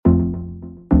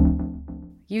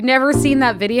You've never seen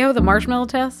that video, the marshmallow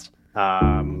test?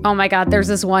 Oh my God, there's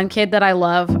this one kid that I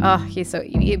love. Oh, he's so...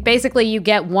 basically, you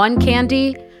get one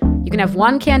candy. You can have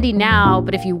one candy now,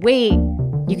 but if you wait,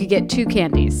 you could get two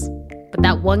candies. But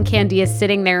that one candy is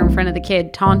sitting there in front of the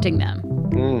kid, taunting them.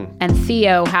 And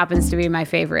Theo happens to be my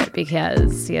favorite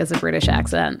because he has a British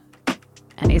accent.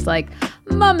 And he's like,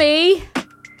 Mummy,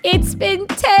 it's been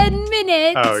 10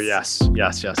 minutes. Oh,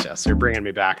 yes. You're bringing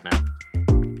me back now.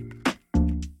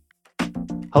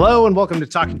 Hello and welcome to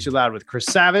Talking Too Loud with Chris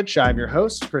Savage. I'm your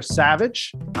host, Chris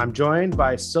Savage. I'm joined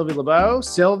by Sylvie LeBeau.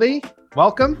 Sylvie,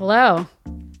 welcome. Hello.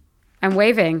 I'm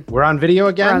waving. We're on video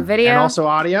again. We're on video. And also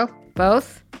audio.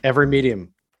 Both? Every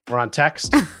medium. We're on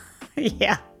text.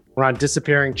 Yeah. We're on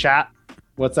disappearing chat.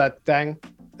 What's that thing?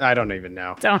 I don't even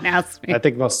know. Don't ask me. I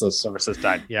think most of those services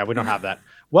died. Yeah, we don't have that.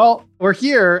 Well, we're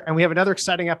here and we have another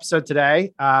exciting episode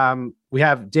today. We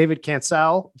have David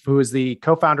Cancel, who is the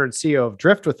co-founder and CEO of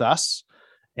Drift with us.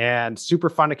 And super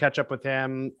fun to catch up with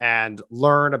him and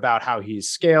learn about how he's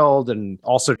scaled. And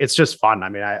also, it's just fun. I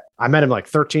mean, I met him like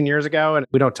 13 years ago and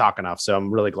we don't talk enough. So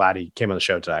I'm really glad he came on the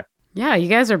show today. Yeah, you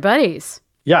guys are buddies.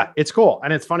 Yeah, it's cool.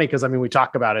 And it's funny because, I mean, we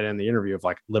talk about it in the interview of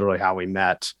like literally how we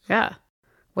met. Yeah.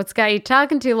 What's got you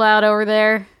talking too loud over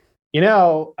there? You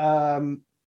know,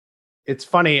 it's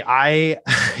funny.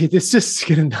 This is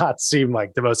going to not seem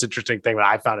like the most interesting thing, but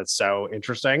I found it so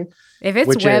interesting. If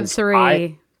it's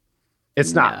Web3...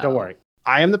 It's not. Don't worry.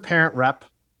 I am the parent rep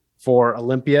for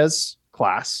Olympia's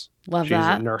class. Love She's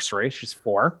that. in nursery. She's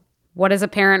 4. What does a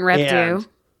parent rep do?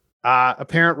 A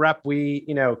parent rep, we,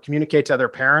 communicate to other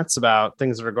parents about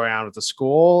things that are going on with the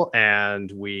school, and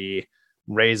we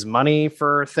raise money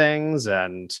for things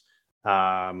and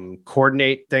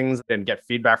coordinate things and get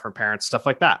feedback from parents, stuff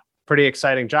like that. Pretty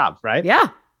exciting job, right? Yeah.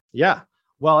 Yeah.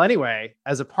 Well, anyway,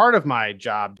 as a part of my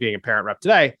job being a parent rep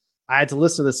today, I had to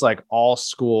listen to this like all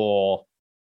school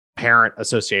parent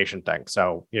association thing.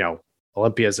 So,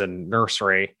 Olympia's in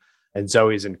nursery and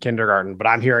Zoe's in kindergarten, but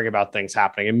I'm hearing about things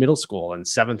happening in middle school and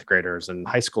 7th graders and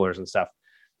high schoolers and stuff.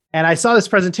 And I saw this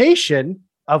presentation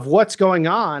of what's going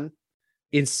on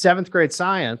in 7th grade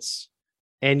science.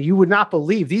 And you would not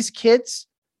believe these kids,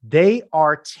 they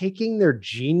are taking their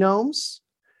genomes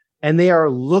and they are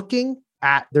looking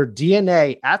at their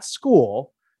DNA at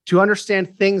school to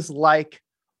understand things like,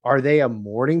 are they a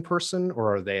morning person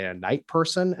or are they a night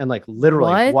person? And like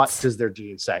literally, what does their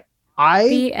gene say?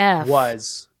 I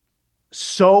was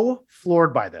so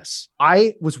floored by this.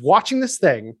 I was watching this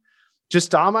thing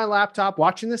just on my laptop,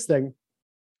 watching this thing.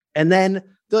 And then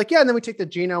they're like, yeah, and then we take the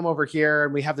genome over here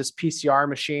and we have this PCR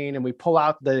machine and we pull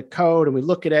out the code and we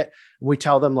look at it and we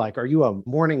tell them like, are you a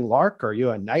morning lark? Or are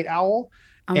you a night owl?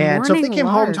 And so if they came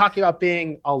home talking about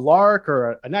being a lark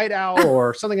or a night owl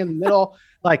or something in the middle,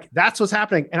 like that's what's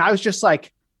happening. And I was just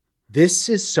like, this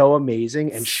is so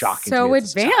amazing and shocking. So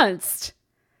advanced.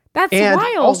 That's and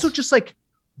wild. Also just like,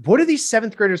 what are these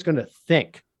 7th graders going to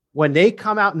think when they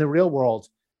come out in the real world?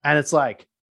 And it's like,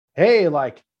 hey,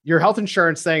 like your health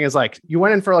insurance thing is like, you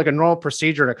went in for like a normal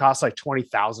procedure and it costs like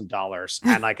 $20,000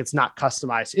 and like, it's not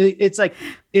customized.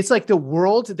 It's like the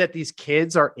world that these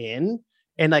kids are in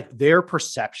and like their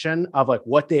perception of like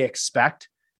what they expect.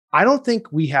 I don't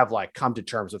think we have like come to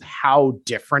terms with how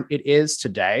different it is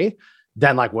today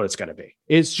than like what it's going to be.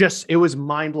 It was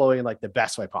mind blowing in like the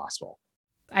best way possible.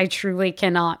 I truly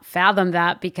cannot fathom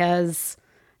that because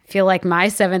I feel like my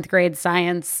 7th grade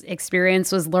science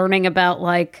experience was learning about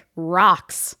like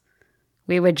rocks.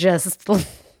 We would just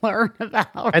learn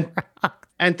about rocks.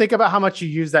 And think about how much you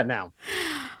use that now.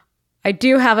 I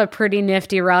do have a pretty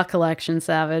nifty rock collection,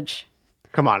 Savage.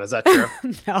 Come on, is that true?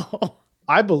 No.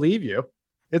 I believe you.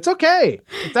 It's okay.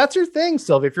 If that's your thing,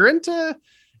 Sylvie. If you're into,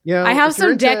 I have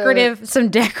some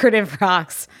decorative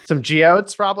rocks. Some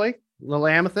geodes, probably. Little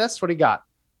amethyst. What do you got?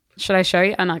 Should I show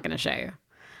you? I'm not going to show you. I'm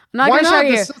not going to show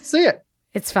you. Let's see it.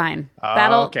 It's fine.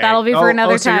 That'll be for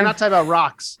another time. So you're not talking about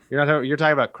rocks. You're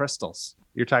talking about crystals.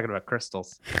 You're talking about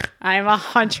crystals. I'm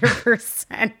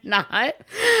 100% not.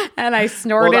 And I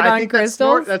snorted on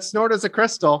crystals. That snort is a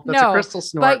crystal. That's a crystal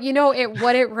snort. But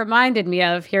what it reminded me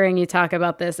of hearing you talk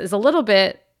about this is a little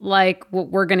bit like what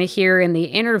we're going to hear in the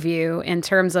interview in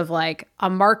terms of like a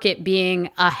market being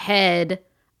ahead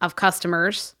of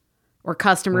customers or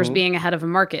customers being ahead of a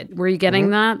market. Were you getting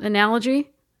that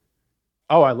analogy?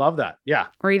 Oh, I love that. Yeah.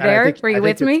 Were you there? Were you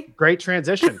with me? Great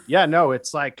transition. Yeah, no,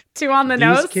 it's like 2 on the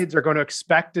nose. These kids are going to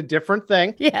expect a different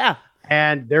thing. Yeah.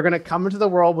 And they're going to come into the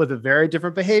world with a very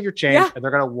different behavior change and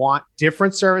they're going to want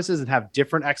different services and have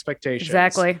different expectations.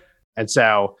 Exactly. And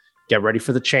so get ready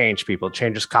for the change, people.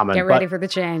 Change is coming. Get ready for the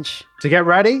change. To get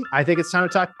ready, I think it's time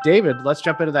to talk. David, let's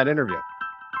jump into that interview.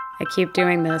 I keep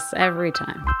doing this every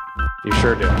time. You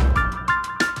sure do.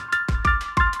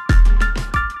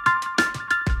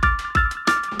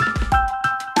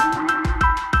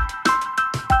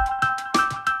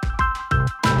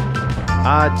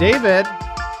 David,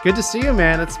 good to see you,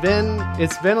 man. It's been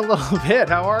a little bit.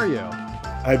 How are you?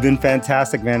 I've been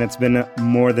fantastic, man. It's been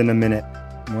more than a minute.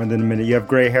 You have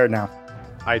gray hair now.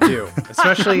 I do,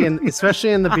 especially in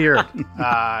the beard.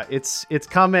 It's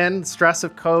come in, stress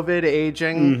of COVID,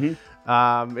 aging.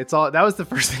 Mm-hmm. It's all. That was the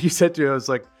first thing you said to me. I was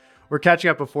like, we're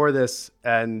catching up before this,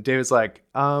 and David's like,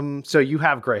 so you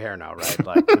have gray hair now, right?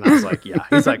 Like, and I was like, yeah.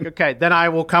 He's like, okay, then I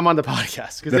will come on the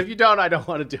podcast, because if you don't, I don't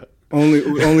want to do it.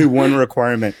 Only one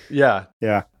requirement. Yeah.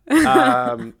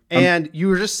 And you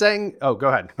were just saying, oh, go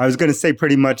ahead. I was going to say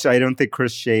pretty much, I don't think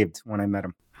Chris shaved when I met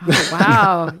him. Oh,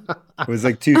 wow. It was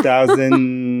like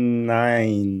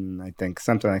 2009, I think,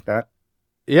 something like that.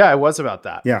 Yeah, it was about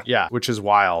that. Yeah. Which is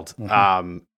wild.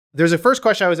 Mm-hmm. There's a first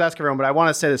question I always ask everyone, but I want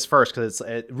to say this first because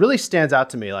it really stands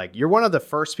out to me. Like, you're one of the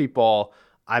first people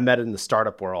I met in the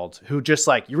startup world who just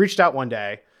like, you reached out one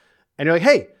day and you're like,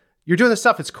 hey, you're doing this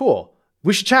stuff. It's cool.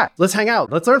 We should chat. Let's hang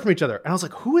out. Let's learn from each other. And I was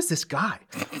like, who is this guy?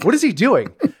 What is he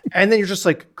doing? And then you're just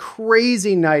like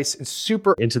crazy nice and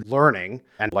super into learning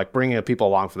and like bringing people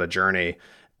along for the journey.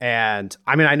 And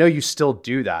I mean, I know you still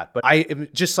do that, but I am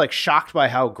just like shocked by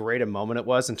how great a moment it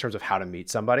was in terms of how to meet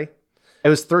somebody. It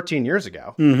was 13 years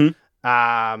ago.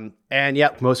 Mm-hmm. And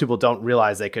yet most people don't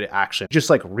realize they could actually just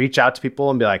like reach out to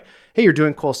people and be like, hey, you're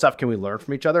doing cool stuff. Can we learn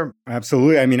from each other?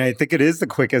 Absolutely. I mean, I think it is the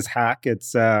quickest hack.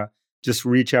 It's just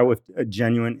reach out with a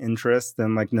genuine interest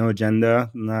and like no agenda.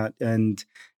 And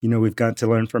we've got to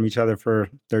learn from each other for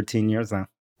 13 years now.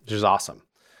 Which is awesome.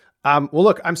 Well,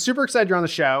 look, I'm super excited you're on the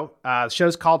show. The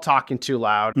show's called Talking Too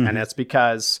Loud. Mm-hmm. And it's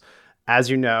because, as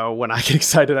you know, when I get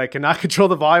excited, I cannot control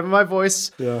the volume of my voice.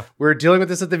 Yeah. We're dealing with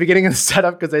this at the beginning of the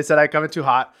setup because they said I come in too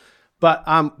hot.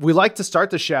 But we like to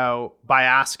start the show by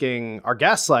asking our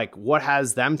guests, like, what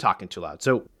has them talking too loud?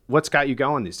 So what's got you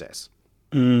going these days?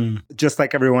 Just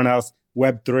like everyone else,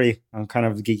 Web3. I'm kind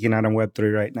of geeking out on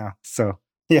Web3 right now. So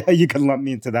yeah, you can lump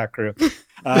me into that crew.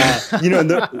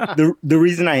 The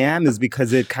reason I am is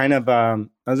because it kind of,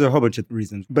 there's a whole bunch of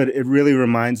reasons, but it really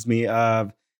reminds me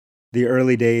of the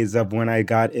early days of when I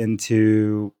got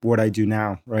into what I do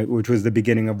now, right? Which was the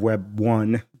beginning of Web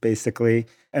 1, basically.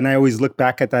 And I always look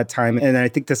back at that time. And I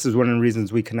think this is one of the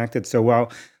reasons we connected so well,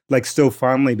 like so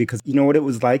fondly, because you know what it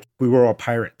was like? We were all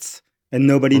pirates and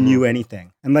nobody knew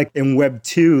anything. And like in Web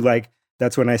 2, like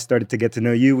that's when I started to get to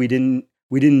know you. We didn't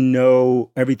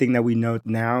know everything that we know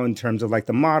now in terms of like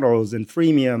the models and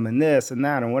freemium and this and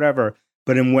that and whatever.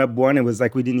 But in Web 1, it was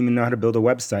like we didn't even know how to build a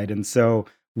website. And so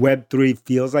Web 3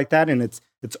 feels like that. And it's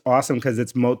awesome because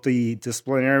it's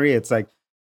multidisciplinary. It's like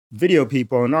video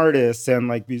people and artists and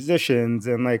like musicians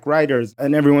and like writers.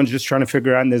 And everyone's just trying to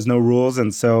figure out and there's no rules.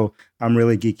 And so I'm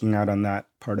really geeking out on that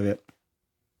part of it.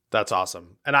 That's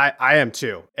awesome. And I am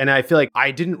too. And I feel like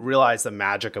I didn't realize the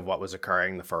magic of what was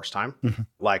occurring the first time. Mm-hmm.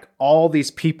 Like all these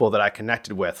people that I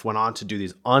connected with went on to do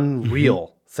these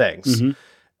unreal things. Mm-hmm.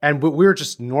 And we were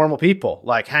just normal people,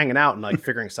 like hanging out and like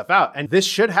figuring stuff out. And this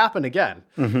should happen again.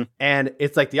 Mm-hmm. And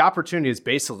it's like the opportunity is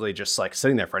basically just like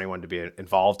sitting there for anyone to be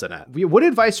involved in it. What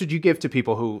advice would you give to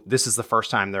people who this is the first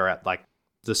time they're at like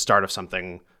the start of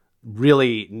something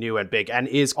really new and big and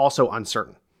is also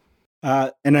uncertain?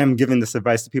 And I'm giving this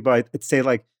advice to people. I'd say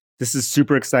like, this is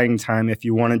super exciting time. If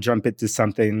you want to jump into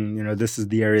something, this is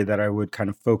the area that I would kind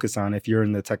of focus on if you're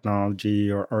in the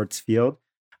technology or arts field.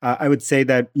 I would say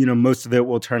that, most of it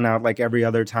will turn out like every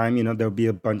other time. There'll be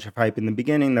a bunch of hype in the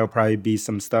beginning. There'll probably be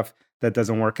some stuff that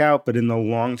doesn't work out. But in the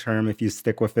long term, if you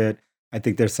stick with it, I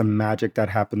think there's some magic that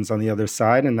happens on the other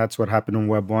side. And that's what happened in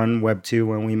Web 1, Web 2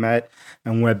 when we met,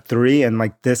 and Web 3. And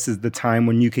like, this is the time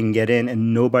when you can get in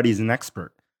and nobody's an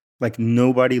expert. Like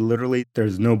nobody, literally,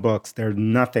 there's no books, there's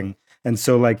nothing. And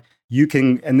so like you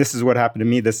can, and this is what happened to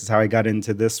me. This is how I got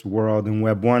into this world in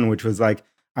Web 1, which was like,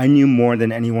 I knew more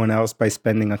than anyone else by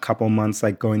spending a couple months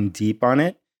like going deep on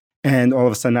it. And all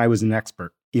of a sudden I was an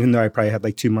expert, even though I probably had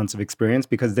like 2 months of experience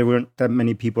because there weren't that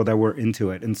many people that were into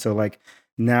it. And so like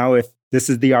now if this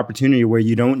is the opportunity where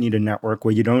you don't need a network,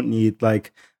 where you don't need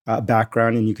like a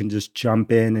background and you can just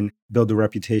jump in and build a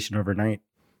reputation overnight.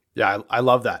 Yeah, I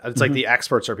love that. It's like the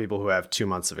experts are people who have 2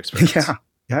 months of experience.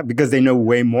 Yeah, because they know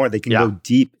way more. They can go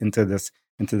deep into this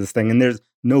thing. And there's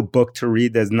no book to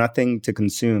read. There's nothing to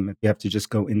consume. You have to just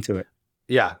go into it.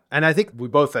 Yeah. And I think we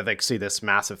both, see this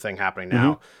massive thing happening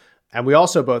now. And we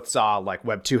also both saw like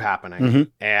Web 2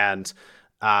 happening. And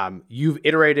you've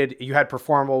iterated, you had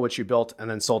Performable, which you built and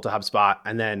then sold to HubSpot.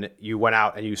 And then you went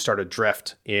out and you started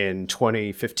Drift in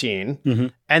 2015. Mm-hmm.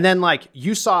 And then like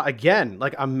you saw again,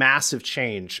 like a massive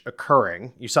change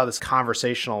occurring. You saw this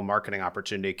conversational marketing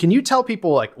opportunity. Can you tell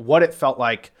people like what it felt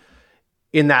like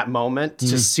in that moment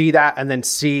to see that and then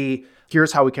see,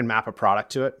 here's how we can map a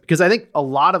product to it? Because I think a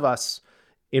lot of us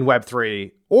in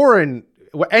Web3 or in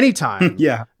any time,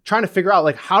 trying to figure out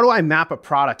like, how do I map a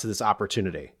product to this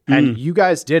opportunity? And you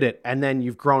guys did it. And then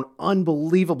you've grown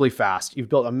unbelievably fast. You've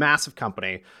built a massive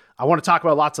company. I want to talk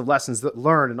about lots of lessons that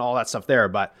learned and all that stuff there.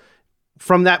 But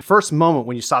from that first moment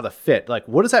when you saw the fit, like,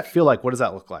 what does that feel like? What does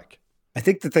that look like? I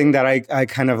think the thing that I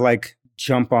kind of like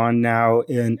jump on now,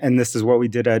 and this is what we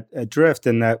did at Drift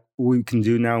and that we can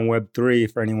do now in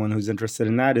Web3 for anyone who's interested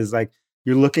in that, is like,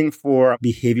 you're looking for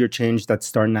behavior change that's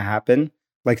starting to happen,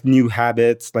 like new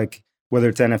habits, like whether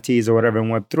it's NFTs or whatever in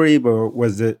Web3, but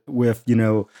was it with,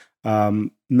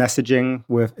 messaging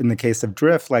with, in the case of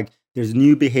Drift, like there's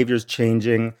new behaviors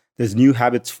changing, there's new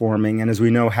habits forming. And as we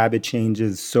know, habit change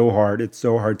is so hard. It's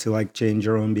so hard to like change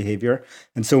your own behavior.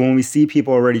 And so when we see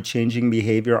people already changing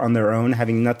behavior on their own,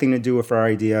 having nothing to do with our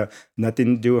idea,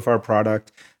 nothing to do with our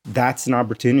product, that's an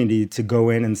opportunity to go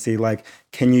in and see like,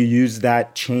 can you use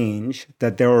that change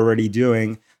that they're already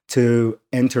doing to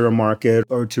enter a market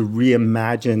or to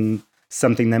reimagine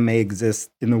something that may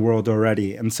exist in the world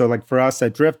already. And so like for us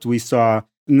at Drift, we saw,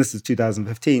 and this is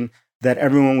 2015, that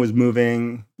everyone was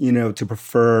moving, to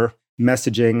prefer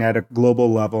messaging at a global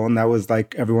level. And that was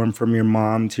like everyone from your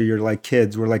mom to your like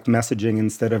kids were like messaging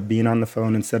instead of being on the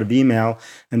phone, instead of email.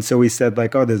 And so we said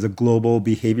like, oh, there's a global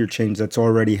behavior change that's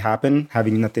already happened,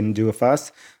 having nothing to do with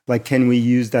us. Like, can we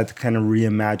use that to kind of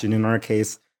reimagine, in our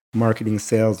case, marketing,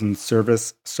 sales, and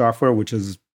service software, which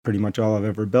is pretty much all I've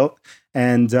ever built,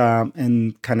 and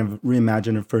kind of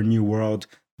reimagine it for a new world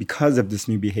because of this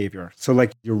new behavior. So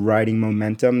like you're riding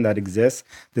momentum that exists.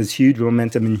 There's huge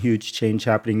momentum and huge change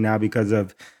happening now because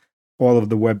of all of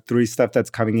the Web3 stuff that's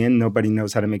coming in. Nobody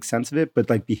knows how to make sense of it, but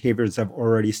like behaviors have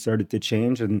already started to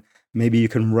change, and maybe you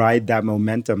can ride that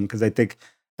momentum. Because I think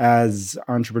as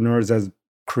entrepreneurs, as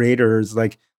creators,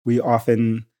 like we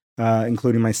often,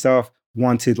 including myself,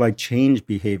 want to like change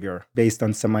behavior based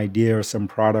on some idea or some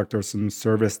product or some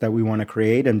service that we want to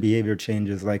create. And behavior change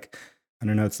is like, I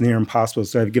don't know, it's near impossible.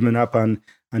 So I've given up on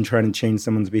trying to change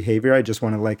someone's behavior. I just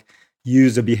want to like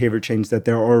use a behavior change that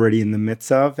they're already in the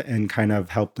midst of and kind of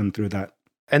help them through that.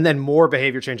 And then more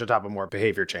behavior change on top of more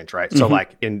behavior change, right? So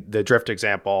like in the Drift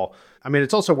example, I mean,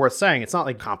 it's also worth saying it's not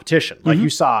like competition. Like you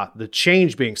saw the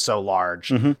change being so large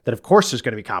that of course there's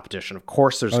going to be competition. Of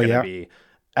course there's going to be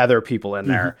other people in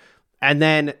there. And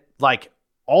then like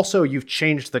also you've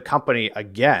changed the company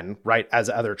again, right?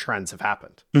 As other trends have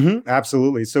happened.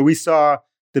 Absolutely. So we saw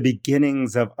the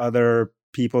beginnings of other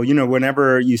people.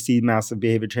 Whenever you see massive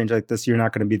behavior change like this, you're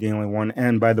not going to be the only one.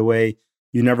 And by the way,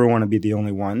 you never want to be the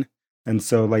only one. And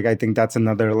so like, I think that's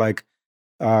another like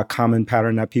common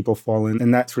pattern that people fall in.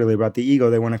 And that's really about the ego.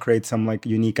 They want to create some like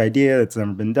unique idea that's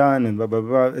never been done and blah, blah,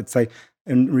 blah. It's like,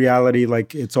 in reality,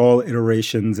 like it's all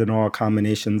iterations and all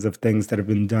combinations of things that have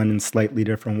been done in slightly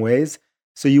different ways.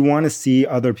 So you want to see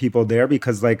other people there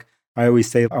because like I always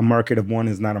say, a market of one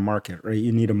is not a market, right?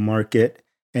 You need a market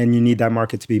and you need that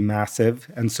market to be massive.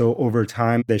 And so over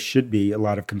time, there should be a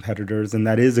lot of competitors. And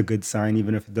that is a good sign,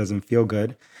 even if it doesn't feel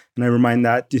good. And I remind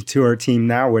that to our team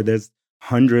now, where there's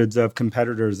hundreds of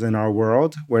competitors in our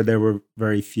world, where there were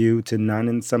very few to none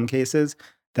in some cases.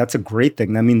 That's a great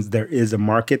thing. That means there is a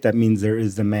market. That means there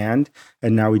is demand.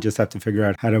 And now we just have to figure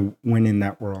out how to win in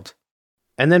that world.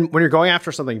 And then when you're going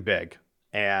after something big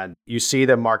and you see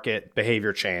the market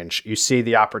behavior change, you see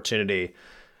the opportunity,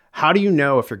 how do you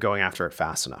know if you're going after it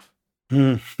fast enough?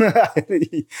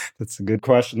 That's a good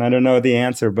question. I don't know the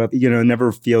answer, but it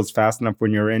never feels fast enough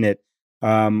when you're in it.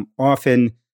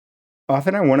 Often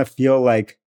I want to feel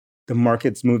like the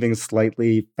market's moving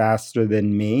slightly faster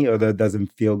than me, although it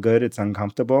doesn't feel good. It's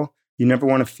uncomfortable. You never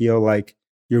want to feel like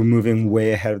you're moving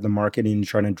way ahead of the market and you're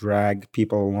trying to drag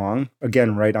people along.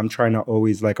 Again, right? I'm trying to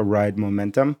always like ride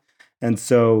momentum. And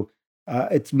so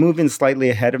it's moving slightly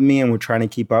ahead of me and we're trying to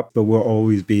keep up, but we'll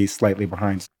always be slightly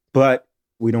behind. But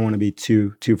we don't want to be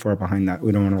too far behind that.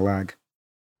 We don't want to lag.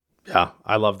 Yeah,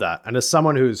 I love that. And as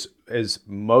someone who's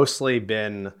mostly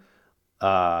been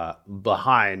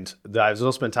behind, there's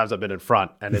also been times I've been in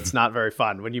front, and it's not very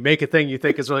fun. When you make a thing you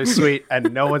think is really sweet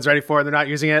and no one's ready for it, they're not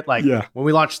using it. Like when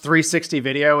we launched 360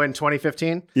 video in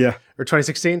 2015 or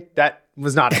 2016, that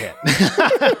was not a hit.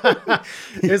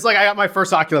 It's like I got my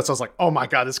first Oculus. I was like, oh my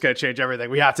God, this is going to change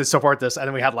everything. We have to support this. And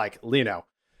then we had like Lino.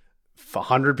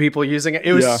 100 people using it.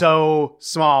 It was so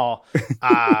small,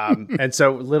 and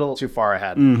so little too far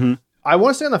ahead. Mm-hmm. I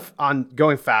want to stay on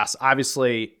going fast.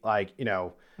 Obviously, like, you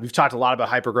know, we've talked a lot about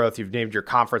hypergrowth. You've named your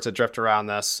conference a drift around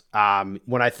this.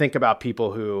 When I think about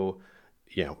people who,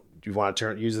 you know, you want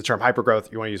to use the term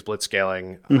hypergrowth, you want to use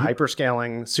blitzscaling,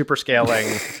 hyperscaling,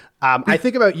 superscaling. I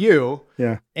think about you.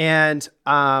 Yeah. And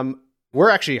we're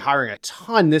actually hiring a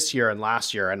ton this year and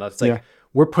last year. And it's like,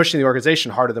 we're pushing the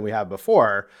organization harder than we have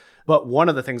before. But one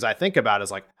of the things I think about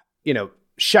is like, you know,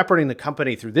 shepherding the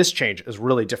company through this change is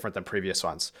really different than previous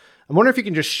ones. I'm wondering if you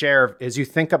can just share, as you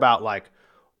think about like,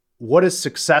 what does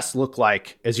success look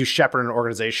like as you shepherd an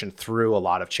organization through a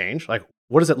lot of change? Like,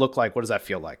 what does it look like? What does that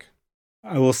feel like?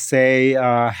 I will say,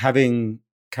 having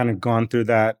kind of gone through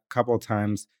that a couple of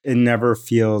times, it never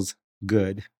feels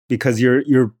good because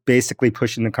you're basically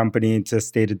pushing the company into a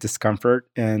state of discomfort,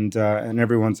 and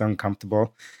everyone's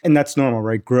uncomfortable, and that's normal,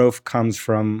 right? Growth comes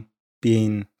from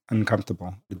being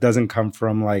uncomfortable. It doesn't come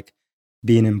from like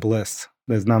being in bliss.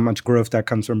 There's not much growth that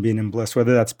comes from being in bliss,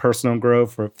 whether that's personal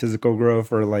growth or physical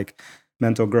growth or like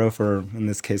mental growth, or in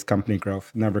this case, company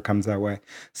growth. It never comes that way.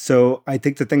 So I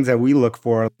think the things that we look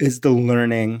for is the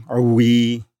learning. Are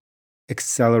we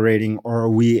accelerating, or are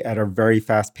we at a very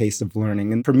fast pace of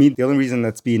learning? And for me, the only reason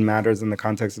that speed matters in the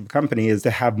context of a company is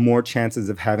to have more chances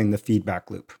of having the feedback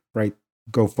loop, right?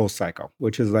 Go full cycle,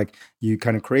 which is like you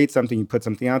kind of create something, you put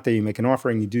something out there, you make an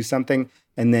offering, you do something,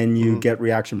 and then you get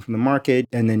reaction from the market,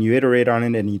 and then you iterate on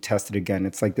it and you test it again.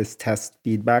 It's like this test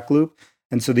feedback loop.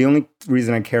 And so the only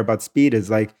reason I care about speed is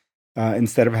like,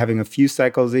 instead of having a few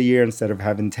cycles a year, instead of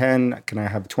having 10, can I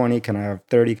have 20? Can I have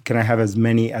 30? Can I have as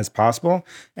many as possible?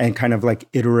 And kind of like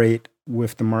iterate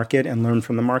with the market and learn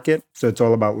from the market. So it's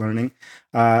all about learning.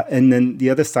 And then the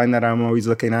other sign that I'm always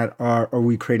looking at are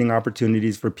we creating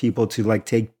opportunities for people to like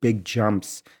take big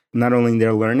jumps, not only in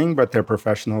their learning, but their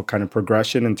professional kind of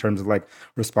progression in terms of like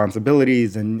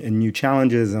responsibilities and new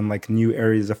challenges and like new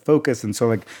areas of focus. And so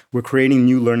like we're creating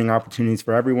new learning opportunities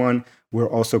for everyone. We're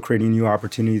also creating new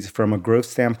opportunities from a growth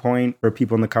standpoint for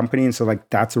people in the company. And so like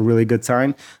that's a really good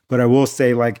sign. But I will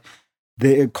say like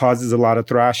it causes a lot of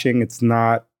thrashing. It's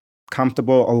not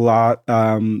comfortable a lot.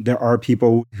 There are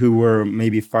people who were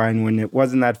maybe fine when it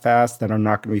wasn't that fast that are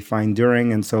not going to be fine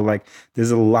during. And so like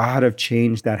there's a lot of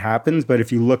change that happens. But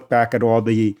if you look back at all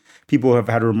the people who have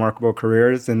had remarkable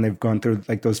careers and they've gone through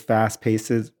like those fast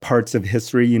paces, parts of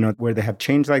history, you know, where they have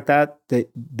changed like that,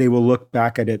 they will look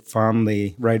back at it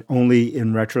fondly, right? Only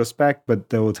in retrospect,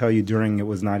 but they will tell you during it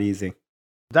was not easy.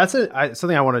 That's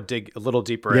something I want to dig a little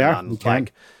deeper in on.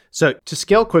 Like, so to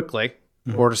scale quickly,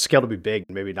 or to scale to be big,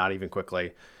 maybe not even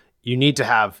quickly, you need to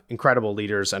have incredible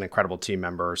leaders and incredible team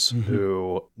members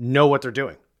who know what they're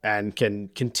doing and can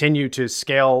continue to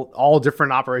scale all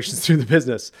different operations through the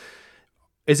business.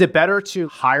 Is it better to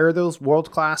hire those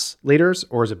world-class leaders,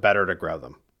 or is it better to grow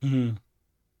them?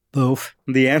 Both.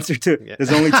 The answer to,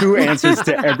 there's only two answers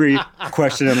to every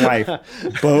question in life.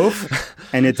 Both,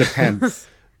 and it depends.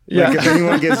 Like if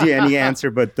anyone gives you any answer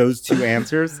but those two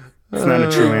answers, it's not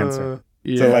a true answer.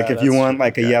 So like if you want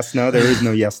like a yes, no, there is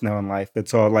no yes, no in life.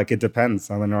 It's all like, it depends.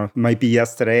 I don't know. It might be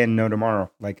yes today and no tomorrow.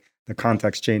 Like the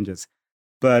context changes.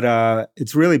 But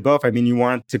it's really both. I mean, you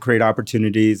want to create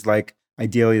opportunities. Like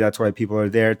ideally, that's why people are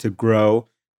there, to grow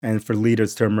and for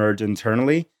leaders to emerge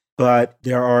internally. But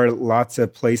there are lots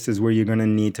of places where you're going to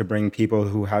need to bring people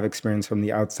who have experience from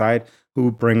the outside,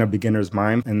 who bring a beginner's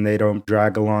mind, and they don't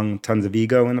drag along tons of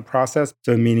ego in the process.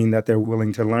 So meaning that they're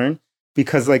willing to learn.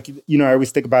 Because like, you know, I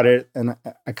always think about it, and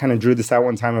I kind of drew this out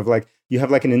one time of like, you have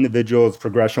like an individual's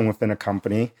progression within a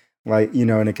company, like, you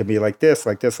know, and it could be like this,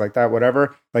 like that,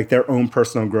 whatever, like their own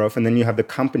personal growth. And then you have the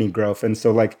company growth. And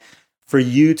so like for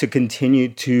you to continue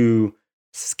to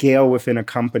scale within a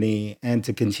company and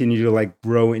to continue to like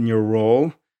grow in your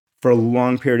role for a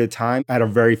long period of time at a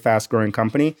very fast growing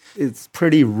company, it's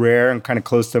pretty rare and kind of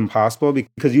close to impossible,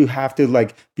 because you have to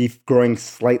like be growing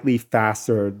slightly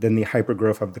faster than the hyper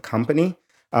growth of the company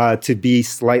to be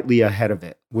slightly ahead of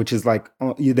it, which is like,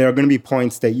 there are going to be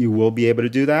points that you will be able to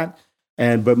do that.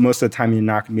 But most of the time you're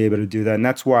not going to be able to do that. And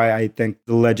that's why I think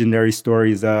the legendary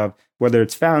stories of whether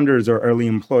it's founders or early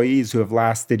employees who have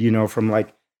lasted, you know, from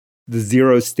like the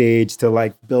 0 stage to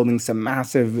like building some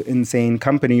massive, insane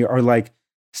company are like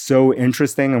so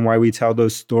interesting, and why we tell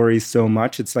those stories so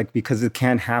much. It's like because it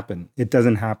can't happen. It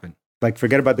doesn't happen. Like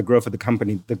forget about the growth of the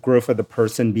company. The growth of the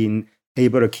person being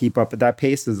able to keep up at that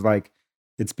pace is like,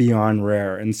 it's beyond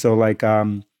rare. And so like,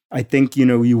 I think, you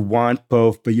know, you want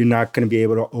both, but you're not going to be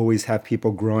able to always have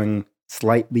people growing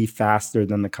slightly faster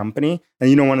than the company. And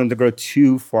you don't want them to grow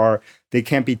too far. They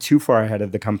can't be too far ahead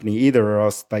of the company either, or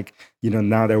else like,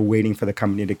 now they're waiting for the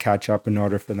company to catch up in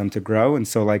order for them to grow. And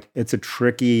so like, it's a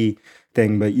tricky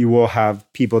thing, but you will have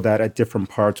people that at different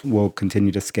parts will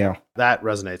continue to scale. That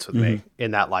resonates with me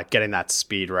in that like getting that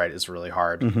speed right is really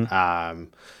hard.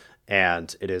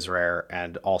 And it is rare.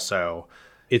 And also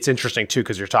it's interesting too,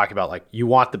 because you're talking about like, you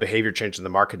want the behavior change in the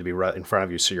market to be right in front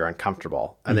of you so you're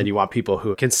uncomfortable. And then you want people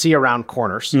who can see around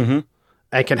corners and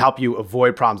can help you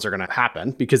avoid problems that are going to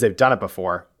happen because they've done it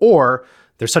before. Or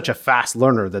they're such a fast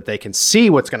learner that they can see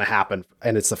what's going to happen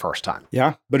and it's the first time.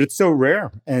 Yeah, but it's so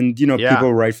rare. And,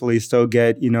 people rightfully so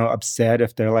get, upset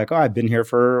if they're like, oh, I've been here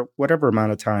for whatever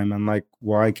amount of time. I'm like,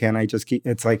 why can't I just keep,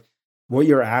 it's like, what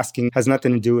you're asking has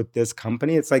nothing to do with this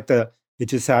company. It's like it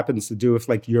just happens to do with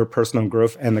like your personal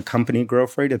growth and the company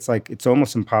growth rate. It's like, it's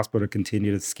almost impossible to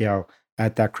continue to scale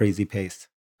at that crazy pace.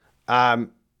 And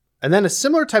then a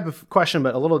similar type of question,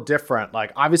 but a little different.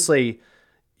 Like obviously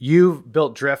you've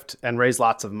built Drift and raised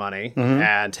lots of money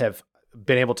and have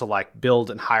been able to like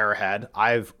build and hire ahead.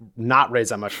 I've not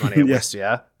raised that much money at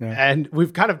Wistia and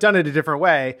we've kind of done it a different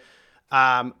way.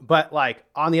 But like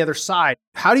on the other side,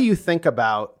 how do you think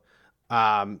about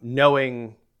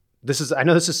knowing I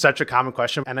know this is such a common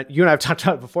question and you and I have talked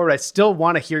about it before, but I still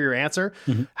want to hear your answer.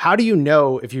 How do you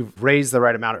know if you've raised the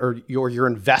right amount or you're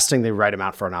investing the right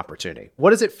amount for an opportunity?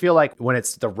 What does it feel like when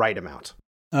it's the right amount?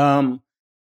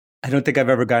 I don't think I've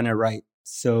ever gotten it right.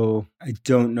 So I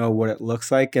don't know what it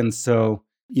looks like. And so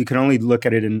you can only look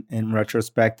at it in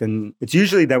retrospect. And it's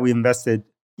usually that we invested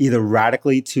either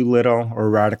radically too little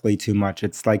or radically too much.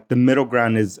 It's like the middle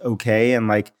ground is okay. And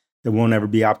like, it won't ever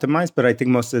be optimized. But I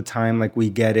think most of the time, like we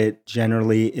get it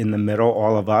generally in the middle,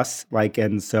 all of us. Like,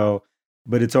 and so,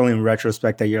 but it's only in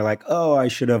retrospect that you're like, oh, I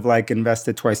should have like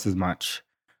invested twice as much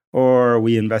or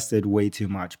we invested way too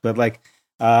much. But like,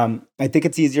 I think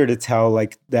it's easier to tell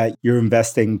like that you're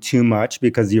investing too much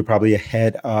because you're probably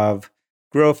ahead of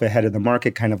growth, ahead of the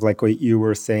market, kind of like what you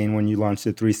were saying when you launched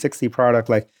the 360 product.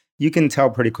 Like you can tell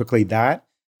pretty quickly that.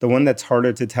 The one that's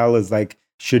harder to tell is like,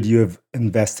 should you have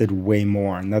invested way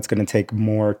more? And that's going to take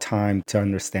more time to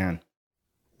understand.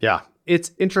 Yeah,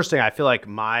 it's interesting. I feel like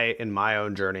in my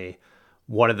own journey,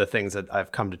 one of the things that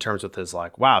I've come to terms with is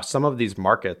like, wow, some of these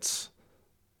markets,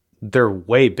 they're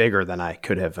way bigger than I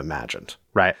could have imagined,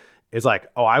 right? It's like,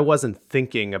 oh, I wasn't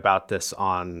thinking about this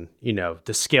on,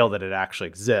 the scale that it actually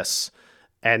exists.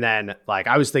 And then like,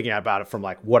 I was thinking about it from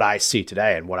like what I see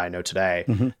today and what I know today.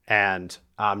 And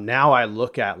now I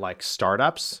look at like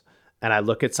startups and I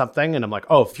look at something and I'm like,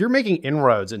 oh, if you're making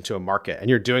inroads into a market and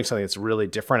you're doing something that's really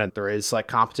different and there is like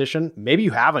competition, maybe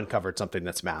you have uncovered something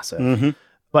that's massive.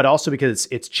 But also because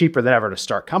it's cheaper than ever to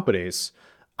start companies,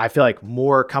 I feel like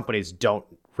more companies don't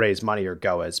raise money or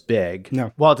go as big.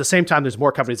 No. Well, at the same time, there's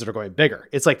more companies that are going bigger.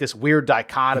 It's like this weird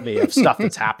dichotomy of stuff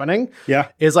that's happening. Yeah.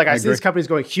 Is like I see these companies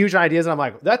going huge ideas and I'm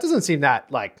like, that doesn't seem that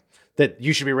like that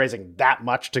you should be raising that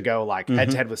much to go like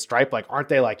head to head with Stripe. Like, aren't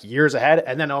they like years ahead?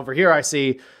 And then over here, I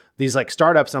see these like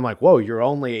startups. And I'm like, whoa, you're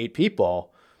only 8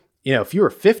 people. If you were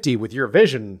 50 with your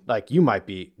vision, like you might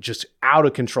be just out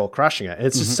of control crushing it.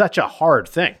 It's just such a hard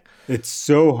thing. It's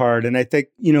so hard. And I think,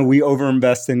 we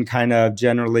overinvest in kind of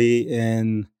generally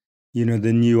in,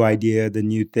 the new idea, the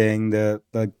new thing, the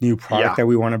new product that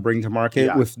we want to bring to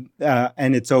market with,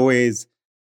 and it's always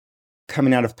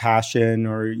coming out of passion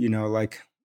or, like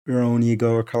your own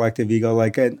ego or collective ego.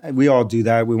 Like we all do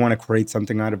that. We want to create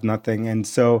something out of nothing. And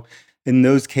so in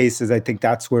those cases, I think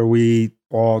that's where we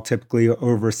all typically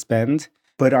overspend.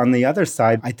 But on the other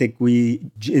side, I think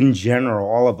we, in general,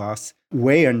 all of us,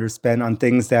 way underspend on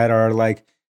things that are like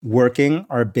working,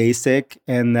 are basic,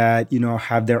 and that,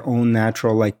 have their own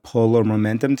natural like pull or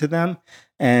momentum to them.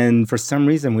 And for some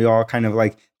reason, we all kind of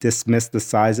like dismiss the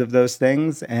size of those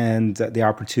things and the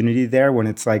opportunity there when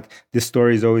it's like, this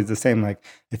story is always the same. Like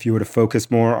if you were to focus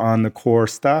more on the core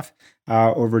stuff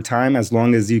over time, as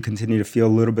long as you continue to feel a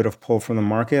little bit of pull from the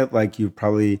market, like you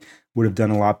probably would have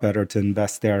done a lot better to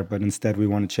invest there. But instead, we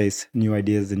want to chase new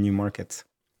ideas and new markets.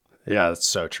 Yeah, that's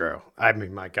so true. I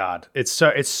mean, my God, it's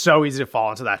so easy to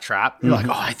fall into that trap. You're like,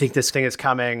 oh, I think this thing is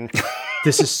coming.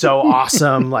 This is so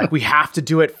awesome. Like, we have to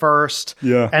do it first.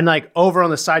 Yeah. And like over on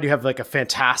the side, you have like a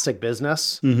fantastic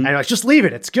business. And you're like, just leave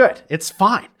it. It's good. It's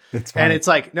fine. It's fine. And it's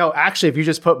like, no, actually, if you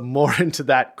just put more into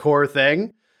that core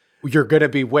thing, you're going to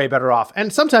be way better off.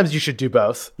 And sometimes you should do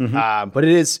both. But it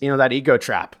is, that ego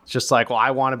trap. It's just like, well, I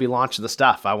want to be launching the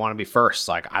stuff. I want to be first.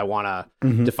 Like, I want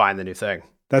to define the new thing.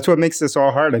 That's what makes this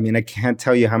all hard. I mean, I can't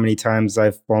tell you how many times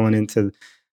I've fallen into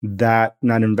that,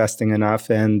 not investing enough,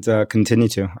 and continue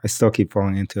to. I still keep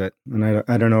falling into it. And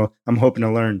I don't know. I'm hoping to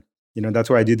learn. That's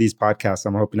why I do these podcasts.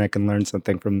 I'm hoping I can learn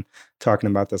something from talking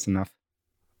about this enough.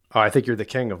 Oh, I think you're the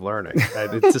king of learning.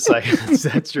 It's just like,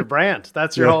 that's your brand.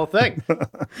 That's your whole thing.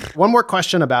 One more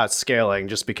question about scaling,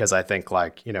 just because I think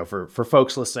for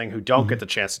folks listening who don't get the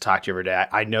chance to talk to you every day,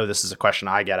 I know this is a question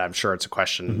I get. I'm sure it's a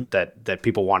question that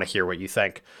people want to hear what you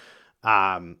think.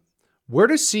 Where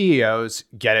do CEOs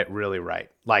get it really right?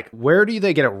 Like, where do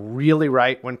they get it really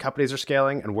right when companies are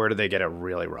scaling, and where do they get it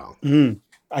really wrong?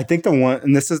 I think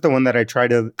and this is the one that I try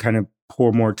to kind of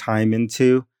pour more time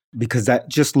into, because that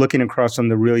just looking across from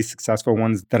the really successful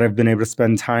ones that I've been able to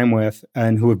spend time with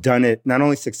and who have done it, not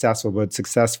only successful, but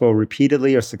successful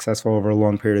repeatedly or successful over a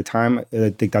long period of time. I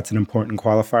think that's an important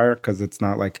qualifier, because it's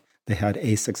not like they had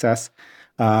a success,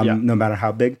 no matter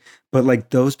how big. But like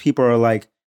those people are like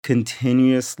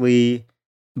continuously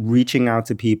reaching out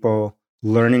to people,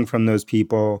 learning from those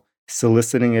people,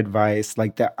 soliciting advice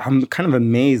like that. I'm kind of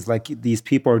amazed. Like these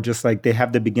people are just like, they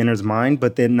have the beginner's mind,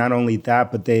 but then not only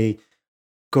that, but they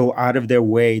go out of their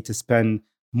way to spend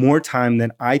more time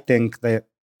than I think that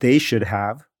they should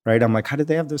have, right? I'm like, how did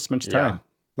they have this much time?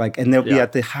 Like, and they'll be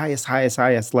at the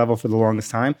highest level for the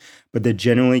longest time, but they're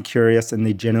genuinely curious and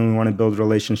they genuinely want to build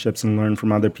relationships and learn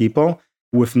from other people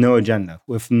with no agenda,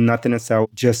 with nothing to sell,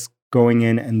 just going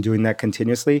in and doing that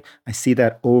continuously. I see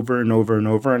that over and over and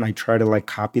over, and I try to like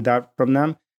copy that from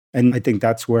them. And I think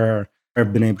that's where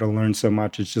I've been able to learn so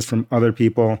much. It's just from other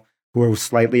people who are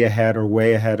slightly ahead or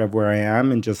way ahead of where I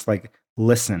am, and just like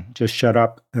listen, just shut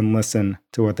up and listen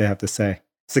to what they have to say.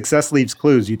 Success leaves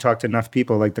clues. You talk to enough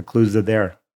people, like the clues are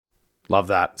there. Love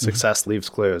that. Success leaves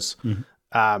clues.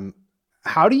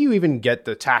 How do you even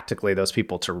get tactically those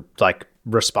people to like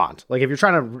respond? Like if you're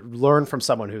trying to learn from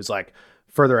someone who's like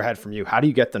further ahead from you, how do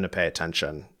you get them to pay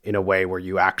attention in a way where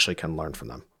you actually can learn from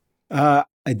them?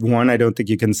 One, I don't think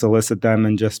you can solicit them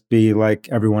and just be like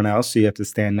everyone else. So you have to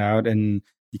stand out, and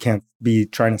you can't be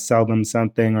trying to sell them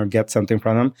something or get something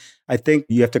from them. I think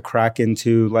you have to crack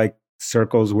into like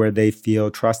circles where they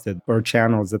feel trusted, or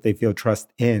channels that they feel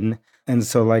trust in. And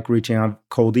so like reaching out,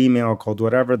 cold email, cold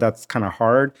whatever, that's kind of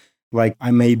hard. Like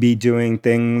I may be doing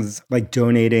things like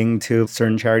donating to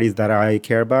certain charities that I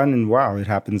care about. And wow, it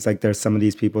happens like there's some of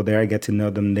these people there. I get to know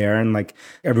them there, and like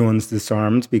everyone's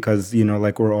disarmed because,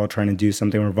 like we're all trying to do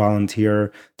something or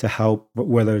volunteer to help,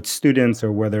 whether it's students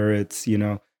or whether it's,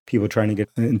 people trying to get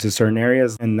into certain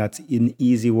areas. And that's an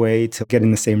easy way to get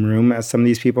in the same room as some of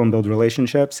these people and build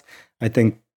relationships. I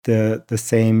think the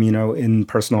same, in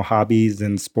personal hobbies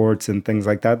and sports and things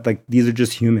like that. Like these are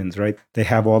just humans, right? They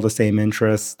have all the same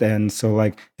interests. And so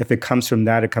like if it comes from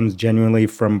that, it comes genuinely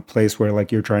from a place where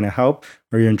like you're trying to help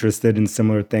or you're interested in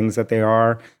similar things that they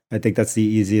are. I think that's the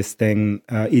easiest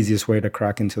way to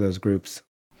crack into those groups.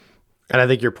 And I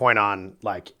think your point on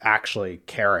like actually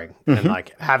caring and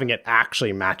like having it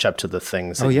actually match up to the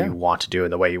things that you want to do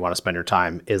and the way you want to spend your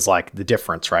time is like the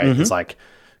difference, right? It's like,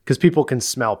 because people can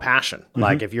smell passion.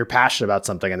 Like if you're passionate about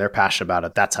something and they're passionate about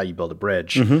it, that's how you build a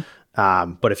bridge.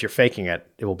 But if you're faking it,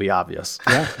 it will be obvious.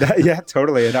 Yeah,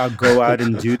 totally. And I'll go out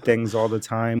and do things all the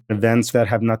time, events that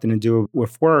have nothing to do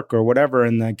with work or whatever.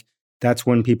 And like, that's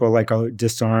when people like are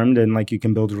disarmed, and like you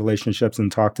can build relationships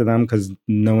and talk to them because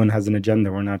no one has an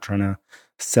agenda. We're not trying to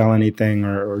sell anything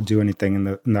or do anything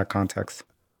in that context.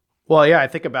 Well, yeah, I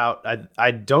think about, I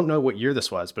don't know what year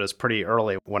this was, but it's pretty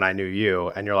early when I knew you,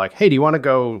 and you're like, hey, do you want to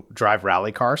go drive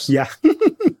rally cars? Yeah.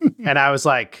 And I was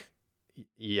like,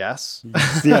 yes.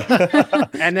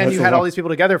 And then you had all these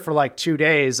people together for like 2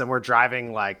 days, and we're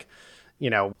driving like,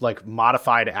 like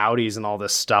modified Audis and all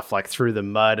this stuff, like through the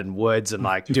mud and woods and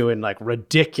like doing like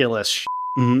ridiculous shit.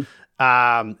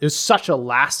 It was such a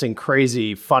lasting,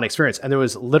 crazy, fun experience. And there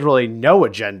was literally no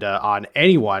agenda on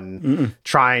anyone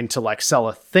trying to like sell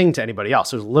a thing to anybody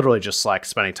else. It was literally just like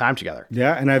spending time together.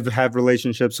 Yeah. And I've had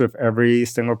relationships with every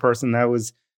single person that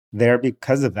was there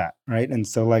because of that. Right. And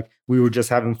so like we were just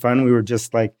having fun. We were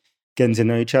just like getting to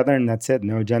know each other, and that's it.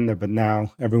 No agenda. But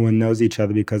now everyone knows each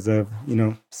other because of,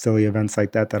 silly events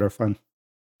like that are fun.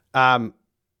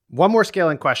 One more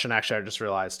scaling question, actually, I just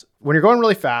realized. When you're going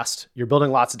really fast, you're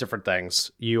building lots of different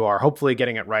things. You are hopefully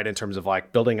getting it right in terms of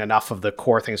like building enough of the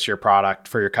core things to your product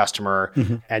for your customer,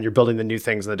 and you're building the new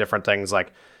things and the different things.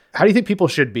 Like, how do you think people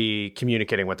should be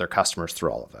communicating with their customers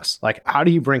through all of this? Like, how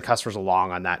do you bring customers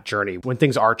along on that journey when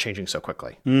things are changing so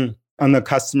quickly? On the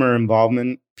customer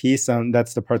involvement piece,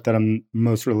 that's the part that I'm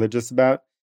most religious about.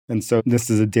 And so this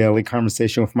is a daily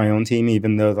conversation with my own team,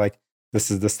 even though like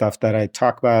this is the stuff that I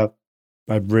talk about.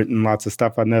 I've written lots of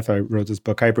stuff on this. I wrote this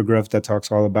book, Hypergrowth, that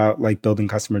talks all about like building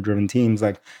customer-driven teams.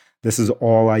 Like this is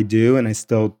all I do. And I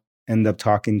still end up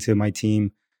talking to my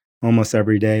team almost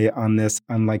every day on this.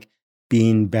 I'm like,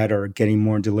 being better, getting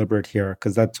more deliberate here,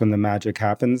 because that's when the magic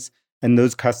happens. And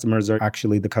those customers are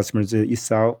actually the customers that you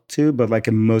sell to. But like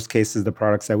in most cases, the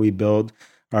products that we build,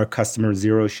 our customer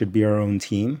zero should be our own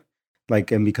team. Like,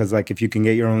 and because like if you can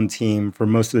get your own team, for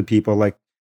most of the people, like,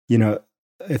 you know,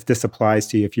 if this applies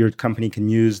to you, if your company can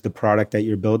use the product that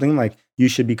you're building, like you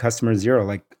should be customer zero.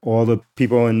 Like all the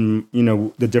people in, you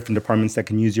know, the different departments that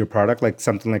can use your product, like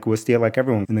something like Wistia, like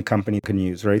everyone in the company can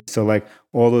use, right? So like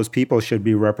all those people should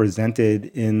be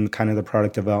represented in kind of the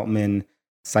product development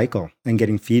cycle and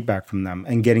getting feedback from them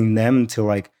and getting them to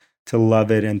like, to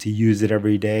love it and to use it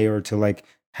every day or to like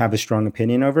have a strong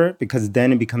opinion over it, because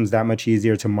then it becomes that much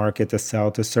easier to market, to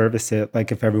sell, to service it,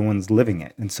 like if everyone's living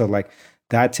it. And so like,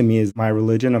 that to me is my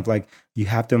religion of like, you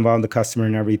have to involve the customer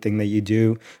in everything that you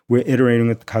do. We're iterating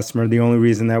with the customer. The only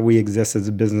reason that we exist as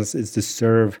a business is to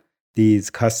serve these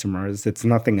customers. It's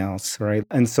nothing else, right?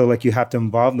 And so like you have to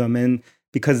involve them in,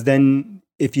 because then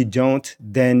if you don't,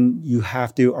 then you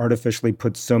have to artificially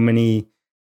put so many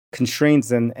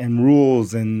constraints and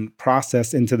rules and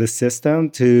process into the system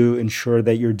to ensure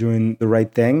that you're doing the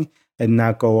right thing and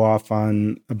not go off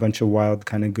on a bunch of wild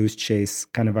kind of goose chase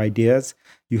kind of ideas.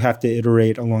 You have to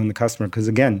iterate along the customer. Because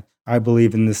again, I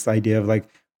believe in this idea of like,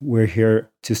 we're here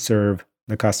to serve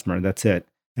the customer. That's it.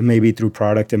 It may be through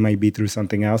product, it might be through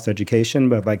something else, education,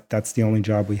 but like that's the only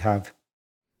job we have.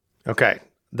 Okay.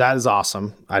 That is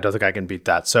awesome. I don't think I can beat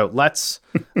that. So let's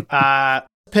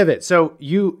pivot. So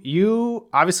you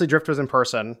obviously Drift was in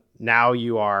person. Now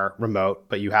you are remote,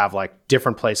 but you have like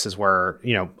different places where,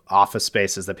 you know, office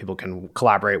spaces that people can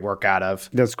collaborate, work out of.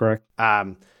 That's correct.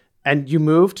 And you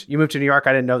moved to New York.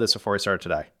 I didn't know this before we started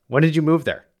today. When did you move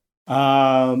there?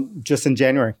 Just in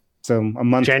January. So a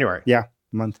month. January. Yeah,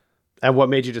 a month. And what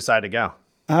made you decide to go?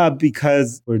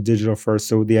 Because we're digital first.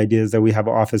 So the idea is that we have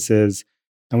offices,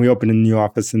 and we opened a new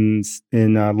office in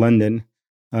London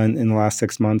in the last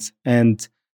 6 months. And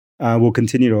we'll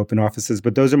continue to open offices,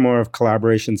 but those are more of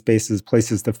collaboration spaces,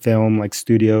 places to film, like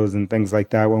studios and things like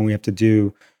that when we have to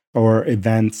do, or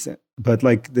events. But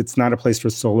like, it's not a place for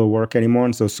solo work anymore.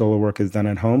 And so solo work is done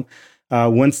at home.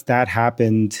 Once that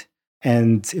happened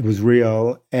and it was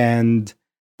real, and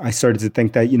I started to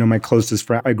think that, you know, my closest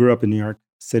friend, I grew up in New York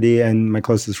City and my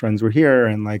closest friends were here,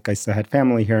 and like I still had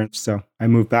family here. So I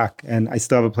moved back, and I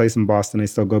still have a place in Boston. I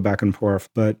still go back and forth,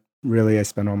 but really I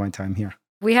spend all my time here.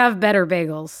 We have better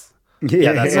bagels.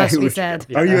 Yeah, that's must be said.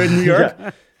 Are you in New York?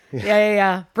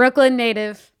 Yeah. Brooklyn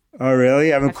native. Oh,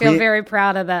 really? I feel very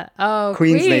proud of that. Oh,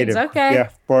 Queens native. Okay. Yeah,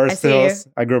 Forest Hills.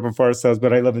 I grew up in Forest Hills,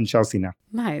 but I live in Chelsea now.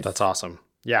 Nice. That's awesome.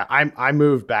 Yeah, I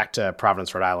moved back to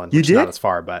Providence, Rhode Island. You which did? is not as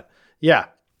far, but yeah.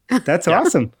 That's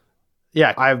awesome.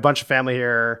 Yeah, I have a bunch of family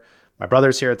here. My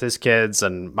brother's here with his kids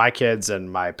and my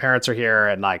parents are here.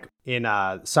 And like in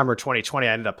summer 2020,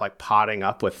 I ended up like potting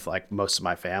up with like most of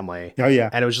my family. Oh, yeah.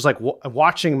 And it was just like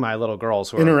watching my little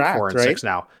girls who are interact, 4 and right? 6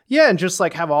 now. Yeah. And just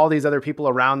like have all these other people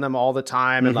around them all the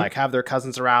time and like have their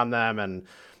cousins around them and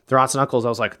their aunts and uncles. I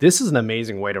was like, this is an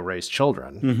amazing way to raise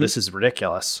children. This is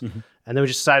ridiculous. And then we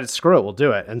just decided, screw it, we'll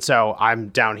do it. And so I'm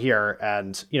down here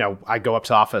and, you know, I go up to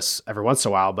the office every once in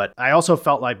a while. But I also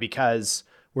felt like because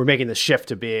we're making the shift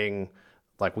to being,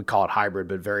 like we call it hybrid,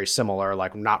 but very similar,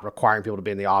 like not requiring people to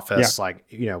be in the office. Yeah. Like,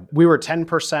 you know, we were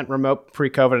 10% remote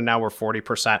pre-COVID and now we're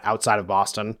 40% outside of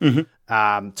Boston.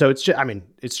 So it's just, I mean,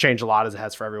 it's changed a lot as it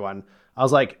has for everyone. I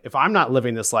was like, if I'm not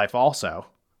living this life also,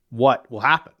 what will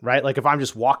happen, right? Like if I'm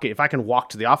just walking, if I can walk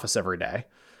to the office every day.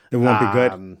 It won't be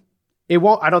good. It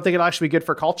won't, I don't think it'll actually be good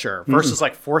for culture versus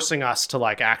like forcing us to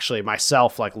like actually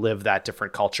myself, like live that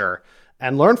different culture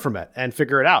and learn from it and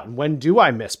figure it out. And when do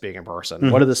I miss being in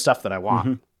person? What are the stuff that I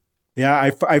want?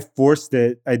 Yeah, I forced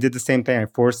it. I did the same thing. I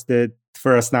forced it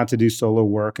for us not to do solo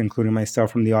work, including myself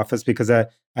from the office, because I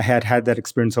had that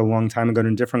experience a long time ago in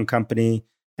a different company.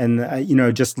 And, you know,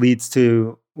 it just leads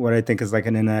to what I think is like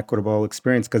an inequitable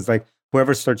experience. Because like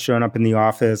whoever starts showing up in the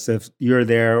office, if you're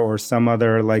there or some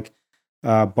other like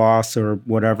boss or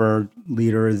whatever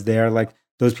leader is there, like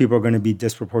those people are going to be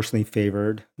disproportionately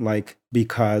favored, like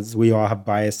because we all have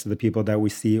bias to the people that we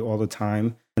see all the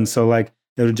time. And so like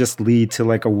it'll just lead to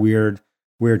like a weird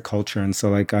culture. And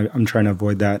so like I'm trying to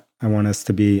avoid that. I want us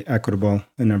to be equitable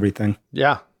in everything.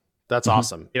 Yeah. That's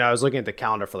awesome. You know, I was looking at the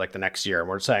calendar for like the next year and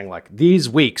we're saying like these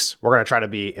weeks, we're going to try to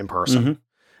be in person.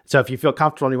 So if you feel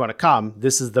comfortable and you want to come,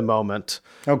 this is the moment.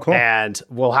 Oh, cool. And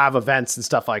we'll have events and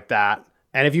stuff like that.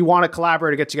 And if you want to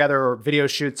collaborate or get together or video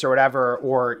shoots or whatever,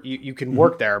 or you can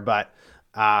work there, but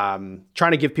trying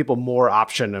to give people more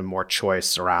option and more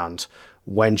choice around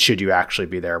when should you actually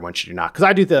be there, when should you not? Because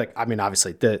I do think, I mean,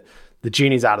 obviously the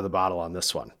genie's out of the bottle on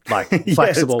this one. Like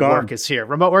flexible work is here.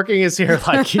 Remote working is here.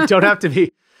 Like you don't have to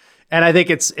be And I think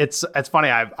it's funny.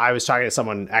 I was talking to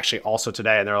someone actually also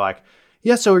today, and they're like,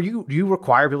 yeah, so do you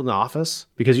require people in the office?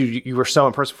 Because you were so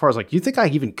in person before. I was like, you think I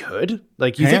even could?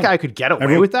 Like, you think I could get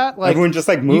away with that? Like, everyone just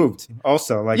like moved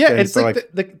also. Like, yeah, it's so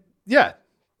like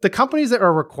the companies that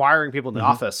are requiring people in the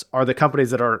office are the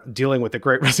companies that are dealing with the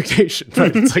Great Resignation.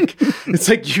 Right? It's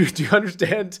like do you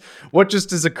understand what just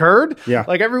has occurred? Yeah.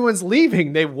 Like, everyone's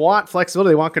leaving. They want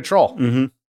flexibility. They want control. Mm-hmm.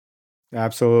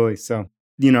 Absolutely. So,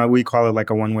 we call it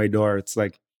like a one-way door. It's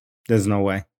like, there's no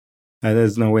way.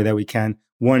 There's no way that we can.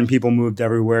 One, people moved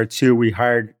everywhere. Two, we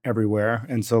hired everywhere.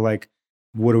 And so, like,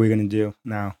 what are we going to do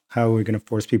now? How are we going to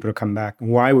force people to come back?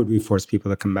 Why would we force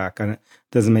people to come back? And it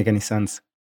doesn't make any sense.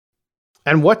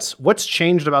 And what's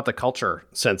changed about the culture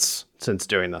since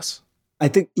doing this? I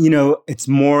think, it's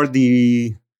more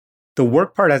the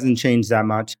work part hasn't changed that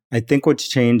much. I think what's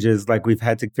changed is, like, we've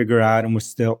had to figure out, and we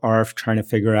still are trying to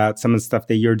figure out some of the stuff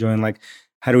that you're doing, like,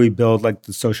 how do we build like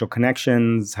the social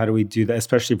connections? How do we do that,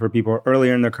 especially for people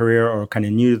earlier in their career or kind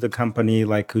of new to the company,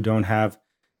 like who don't have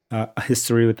a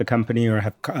history with the company or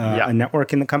have a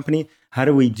network in the company? How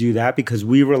do we do that? Because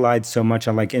we relied so much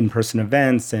on like in-person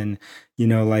events and,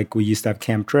 like we used to have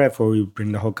Camp Drift where we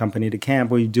bring the whole company to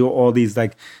camp. We do all these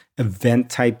like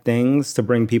event type things to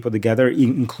bring people together,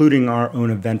 including our own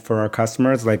event for our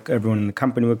customers. Like everyone in the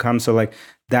company would come. So like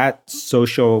that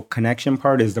social connection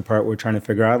part is the part we're trying to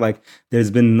figure out. Like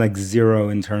there's been like zero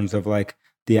in terms of like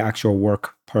the actual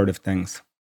work part of things.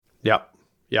 Yeah.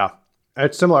 Yeah.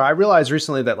 It's similar. I realized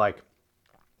recently that like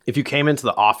if you came into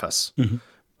the office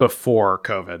before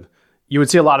COVID, you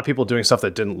would see a lot of people doing stuff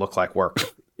that didn't look like work.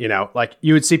 Like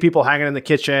you would see people hanging in the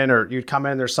kitchen, or you'd come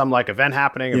in, there's some like event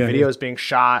happening, or videos being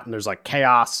shot, and there's like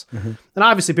chaos. And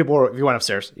obviously people if you went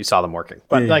upstairs, you saw them working.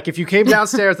 But like if you came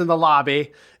downstairs in the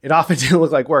lobby, it often didn't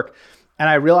look like work. And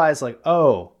I realized like,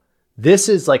 oh, this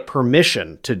is like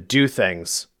permission to do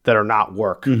things that are not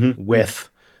work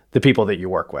with the people that you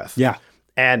work with. Yeah.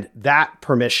 And that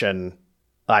permission,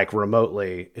 like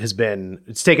remotely, it's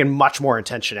taken much more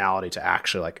intentionality to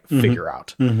actually like figure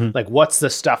out like what's the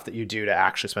stuff that you do to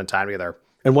actually spend time together.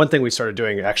 And one thing we started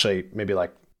doing actually maybe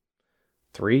like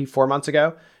 3-4 months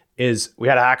ago is we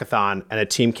had a hackathon and a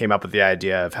team came up with the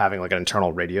idea of having like an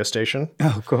internal radio station.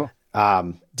 Oh, cool.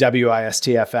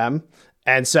 WIST-FM.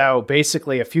 And so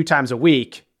basically a few times a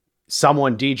week,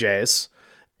 someone DJs.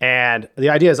 And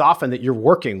the idea is often that you're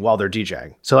working while they're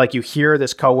DJing. So like you hear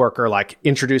this coworker like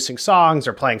introducing songs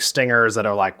or playing stingers that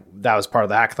are like, that was part of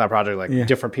the hackathon project, like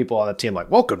different people on the team, like,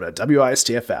 welcome to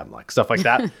WIST-FM, like stuff like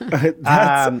that. That's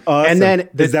awesome. And then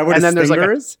is that what a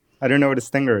stinger is? I don't know what a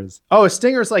stinger is. Oh, a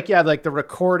stinger is like, like the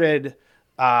recorded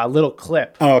little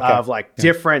clip of like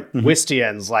different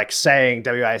Wistians like saying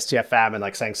WIST-FM and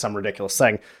like saying some ridiculous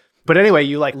thing. But anyway,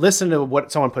 you like listen to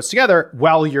what someone puts together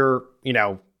while you're,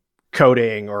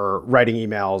 coding or writing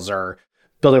emails or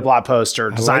building a blog post or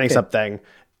designing something.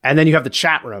 And then you have the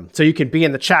chat room. So you can be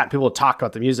in the chat, people will talk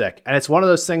about the music. And it's one of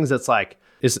those things that's like,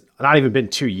 it's not even been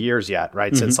 2 years yet,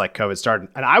 right? Since like COVID started.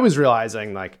 And I was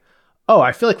realizing like, oh,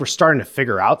 I feel like we're starting to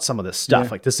figure out some of this stuff.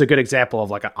 Yeah. Like this is a good example of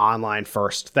like an online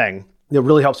first thing that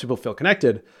really helps people feel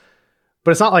connected.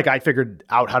 But it's not like I figured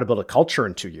out how to build a culture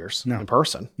in 2 years in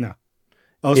person. No.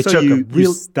 Also,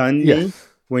 you stunned me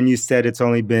when you said it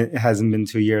hasn't been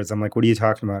 2 years. I'm like, what are you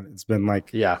talking about? It's been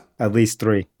like at least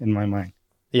 3 in my mind.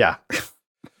 Yeah.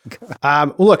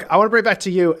 Well, look, I want to bring it back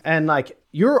to you. And like,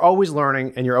 you're always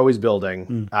learning and you're always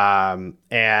building.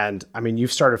 And I mean,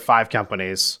 you've started 5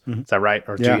 companies. Is that right?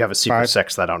 Or do you have a secret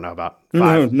 6 that I don't know about?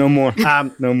 5? No more.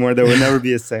 No more. There will never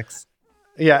be a 6.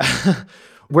 Yeah.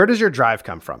 Where does your drive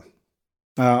come from?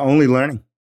 Only learning.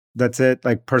 That's it.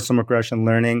 Like personal progression,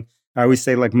 learning. I always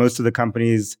say like most of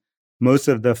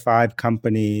the 5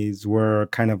 companies were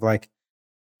kind of like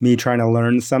me trying to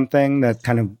learn something that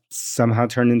kind of somehow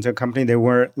turned into a company. They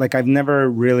were like, I've never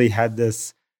really had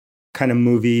this kind of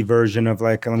movie version of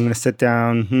like, I'm going to sit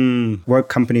down, what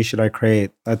company should I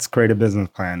create? Let's create a business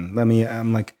plan.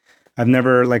 I've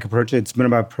never like approached it. It's been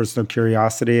about personal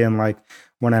curiosity and like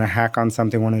wanting to hack on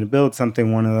something, wanting to build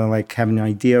something, wanting to like have an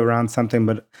idea around something,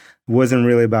 but it wasn't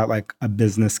really about like a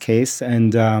business case.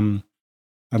 And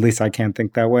at least I can't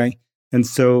think that way. And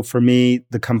so for me,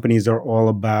 the companies are all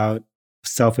about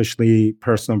selfishly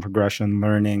personal progression,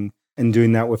 learning, and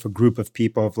doing that with a group of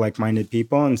people, of like-minded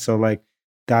people. And so like,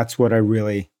 that's what that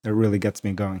really gets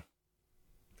me going.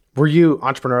 Were you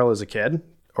entrepreneurial as a kid?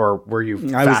 Or were you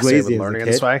fascinated with learning in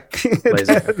this way?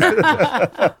 Lazy.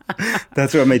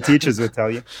 That's what my teachers would tell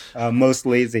you. Most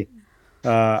lazy.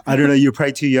 I don't know. You're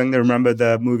probably too young to remember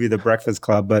the movie The Breakfast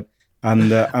Club, but I'm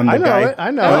the guy.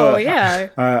 I know. Oh,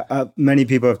 yeah. Many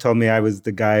people have told me I was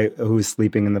the guy who was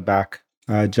sleeping in the back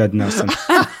Judd Nelson.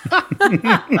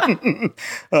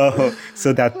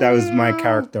 So that was my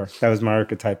character. That was my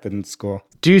archetype in school.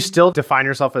 Do you still define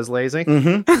yourself as lazy?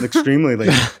 Mm-hmm. Extremely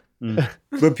lazy.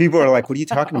 But people are like, what are you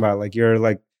talking about? Like, you're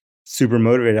like super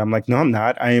motivated. I'm like, no, I'm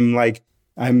not.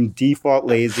 I'm default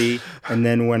lazy. And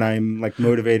then when I'm like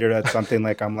motivated at something,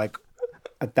 like I'm like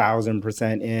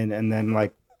 1,000% in, and then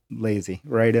like lazy.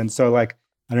 Right. And so like,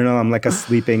 I don't know, I'm like a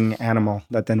sleeping animal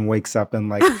that then wakes up and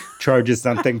like charges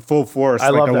something full force,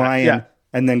 like a lion,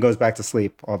 and then goes back to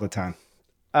sleep all the time.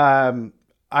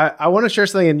 I want to share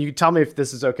something, and you tell me if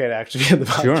this is okay to actually be in the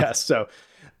podcast. Sure.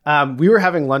 So we were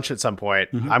having lunch at some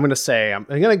point. Mm-hmm. I'm going to say, I'm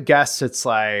going to guess it's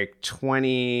like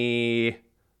 2013,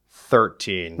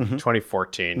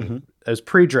 2014. Mm-hmm. It was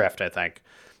pre-Drift, I think.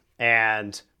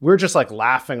 And we were just like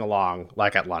laughing along,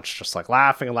 like at lunch, just like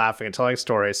laughing and telling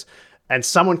stories. And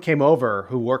someone came over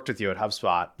who worked with you at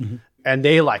HubSpot, and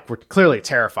they like were clearly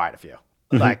terrified of you.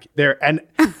 Like and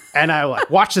I like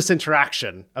watched this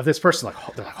interaction of this person,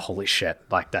 like, they're like, holy shit,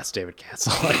 like that's David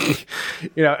Cancel. Like,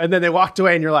 and then they walked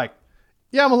away, and you're like,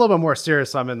 yeah, I'm a little bit more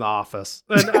serious. I'm in the office.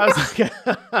 And I was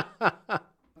like,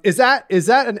 is that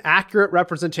an accurate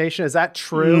representation? Is that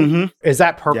true? Mm-hmm. Is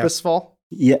that purposeful?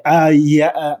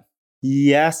 Yeah.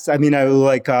 Yes. I mean, I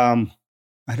like,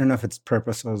 I don't know if it's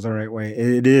purposeful is the right way.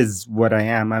 It is what I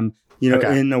am. I'm,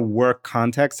 in a work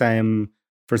context, I am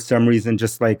for some reason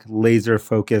just like laser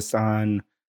focused on,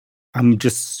 I'm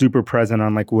just super present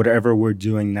on like whatever we're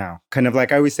doing now. Kind of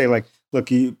like I always say, like, look,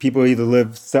 people either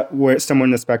live somewhere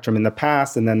in the spectrum in the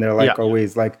past, and then they're like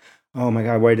always like, oh my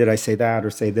God, why did I say that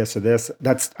or say this or this?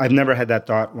 I've never had that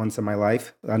thought once in my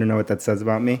life. I don't know what that says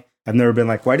about me. I've never been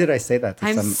like, why did I say that to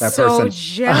that person? I'm so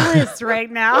jealous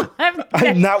right now.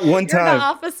 I'm not one time. You're the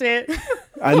opposite.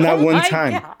 I'm not one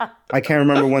time. God. I can't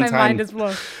remember one time. My mind is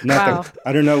blown. Nothing. Wow.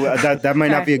 I don't know. That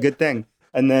might not be a good thing.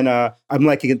 And then I'm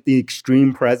like at the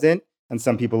extreme present, and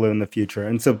some people live in the future.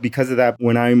 And so because of that,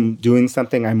 when I'm doing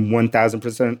something, I'm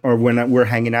 1,000%, or when we're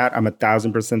hanging out, I'm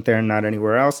 1,000% there and not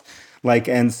anywhere else. Like,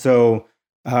 and so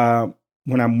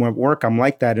when I'm at work, I'm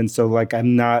like that. And so like,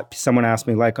 I'm not, someone asked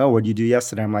me like, oh, what did you do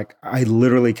yesterday? I'm like, I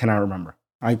literally cannot remember.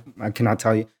 I cannot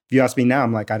tell you. If you ask me now,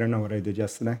 I'm like, I don't know what I did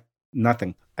yesterday.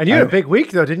 Nothing. And you had a big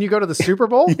week though. Didn't you go to the Super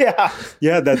Bowl?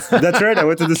 Yeah, that's right. I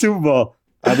went to the Super Bowl.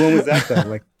 When was that though?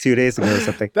 Like 2 days ago or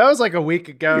something. That was like a week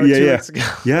ago, 2 weeks ago.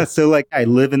 Yeah. So like I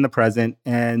live in the present,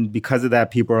 and because of that,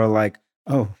 people are like,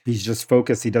 oh, he's just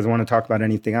focused. He doesn't want to talk about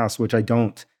anything else, which I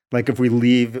don't. Like if we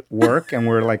leave work and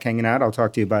we're like hanging out, I'll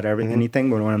talk to you about anything.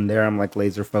 But when I'm there, I'm like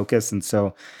laser focused. And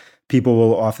so people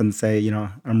will often say,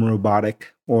 I'm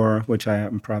robotic, or which I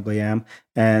probably am.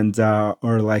 And,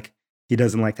 or like, he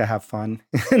doesn't like to have fun.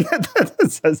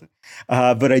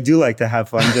 But I do like to have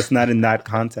fun, just not in that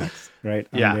context, right?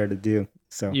 I'm there to do.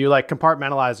 So you like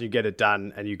compartmentalize, you get it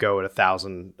done, and you go at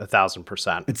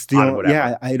 1,000%. It's the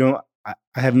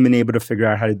I haven't been able to figure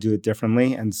out how to do it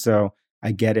differently. And so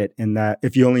I get it in that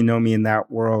if you only know me in that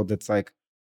world, it's like,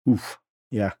 oof,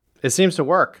 yeah. It seems to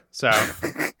work. So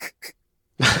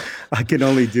I can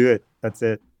only do it. That's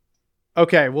it.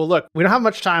 Okay. Well, look, we don't have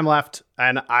much time left,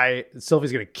 and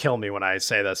Sylvie's going to kill me when I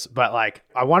say this, but like,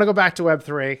 I want to go back to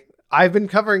Web3. I've been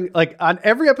covering, like, on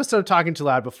every episode of Talking Too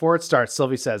Loud, before it starts,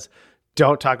 Sylvie says,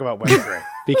 don't talk about Web3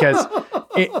 because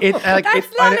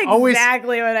that's not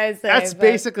exactly what I say. That's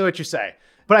basically what you say.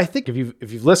 But I think if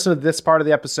you've listened to this part of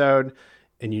the episode,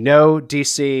 and you know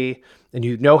DC, and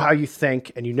you know how you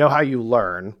think, and you know how you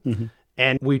learn,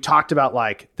 and we talked about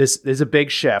like this is a big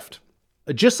shift.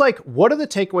 Just like, what are the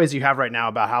takeaways you have right now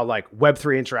about how like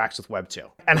Web3 interacts with Web2,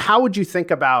 and how would you think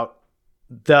about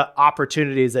the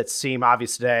opportunities that seem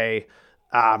obvious today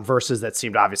versus that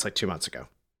seemed obvious like 2 months ago?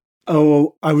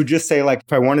 Oh, I would just say like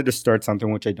if I wanted to start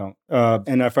something, which I don't,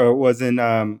 and if I wasn't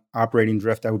operating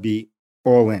Drift, I would be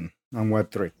all in on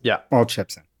Web3. Yeah, all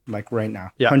chips in, like right now,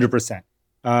 100%.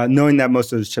 Knowing that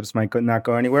most of those chips might not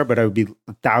go anywhere, but I would be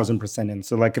 1,000% in.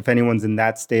 So like if anyone's in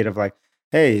that state of like,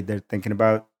 hey,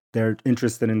 they're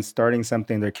interested in starting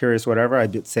something, they're curious, whatever,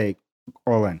 I'd say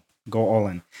all in, go all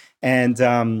in.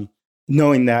 And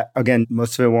knowing that, again,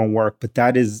 most of it won't work, but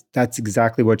that's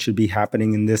exactly what should be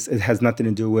happening in this. It has nothing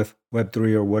to do with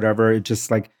Web3 or whatever. It just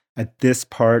like at this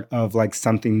part of like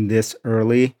something this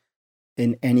early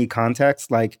in any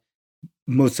context, like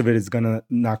most of it is going to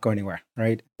not go anywhere,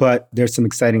 right? But there's some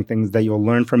exciting things that you'll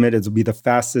learn from it. It'll be the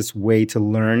fastest way to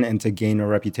learn and to gain a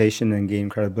reputation and gain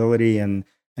credibility and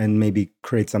maybe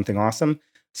create something awesome.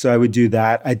 So I would do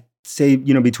that. I'd say,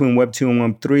 between Web 2 and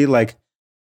Web 3, like,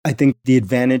 I think the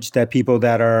advantage that people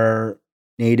that are,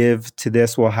 native to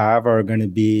this will have are going to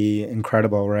be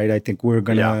incredible, right? I think we're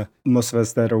going to, most of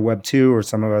us that are Web 2 or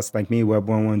some of us like me, Web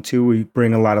 1.1.2, we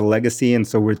bring a lot of legacy. And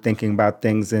so we're thinking about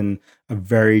things in a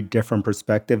very different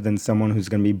perspective than someone who's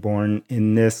going to be born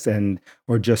in this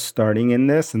or just starting in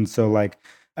this. And so like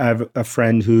I have a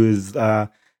friend who's,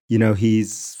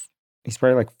 he's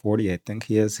probably like 40, I think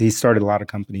he is. He started a lot of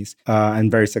companies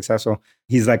and very successful.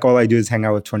 He's like, all I do is hang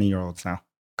out with 20-year-olds now,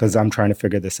 because I'm trying to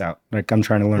figure this out. Like I'm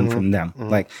trying to learn from them,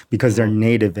 like because they're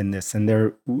native in this and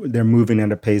they're moving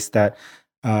at a pace that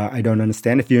I don't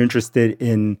understand. If you're interested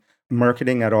in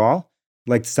marketing at all,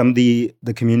 like some of the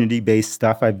community-based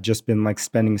stuff, I've just been like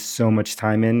spending so much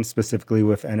time in, specifically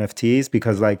with NFTs,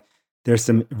 because like there's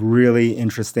some really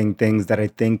interesting things that I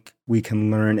think we can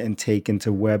learn and take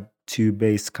into Web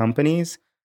 2-based companies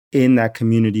in that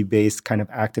community-based kind of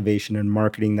activation and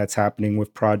marketing that's happening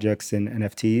with projects and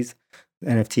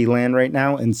NFT land right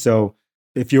now. And so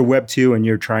if you're Web 2 and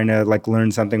you're trying to like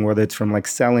learn something, whether it's from like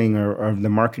selling or the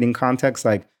marketing context,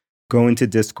 like go into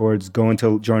Discords,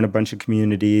 join a bunch of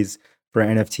communities for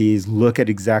NFTs, look at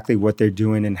exactly what they're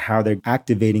doing and how they're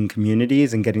activating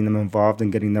communities and getting them involved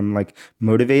and getting them like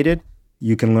motivated.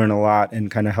 You can learn a lot and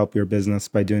kind of help your business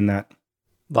by doing that.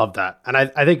 Love that. And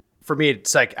I think for me,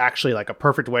 it's like actually like a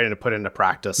perfect way to put into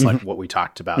practice like what we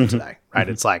talked about today, right?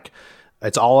 It's like,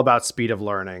 it's all about speed of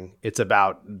learning. It's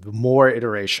about more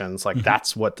iterations. Like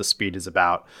that's what the speed is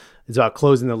about. It's about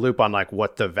closing the loop on like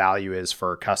what the value is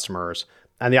for customers.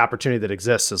 And the opportunity that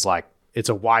exists is like, it's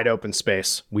a wide open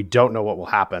space. We don't know what will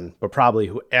happen, but probably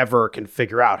whoever can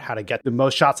figure out how to get the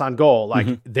most shots on goal, like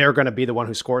they're going to be the one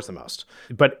who scores the most.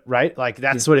 But right, like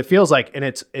that's what it feels like. And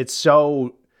it's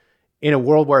so in a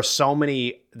world where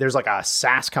there's like a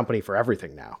SaaS company for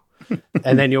everything now.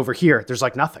 And then over here, there's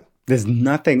like nothing. There's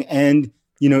nothing. And,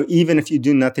 even if you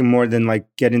do nothing more than like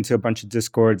get into a bunch of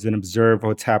Discords and observe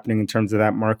what's happening in terms of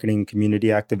that marketing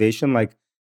community activation, like,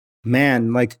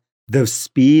 man, like the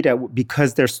speed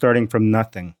because they're starting from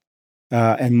nothing.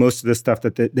 And most of the stuff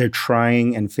that they're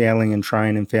trying and failing and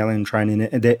trying and failing and trying,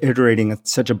 and they're iterating at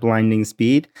such a blinding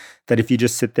speed that if you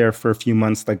just sit there for a few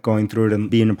months, like going through it and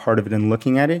being a part of it and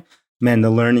looking at it, man, the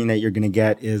learning that you're going to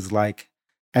get is like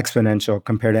exponential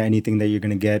compared to anything that you're going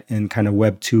to get in kind of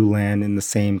Web 2 land in the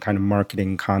same kind of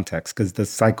marketing context, because the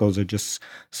cycles are just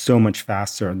so much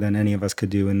faster than any of us could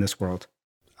do in this world.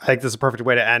 I think this is a perfect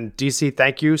way to end. DC,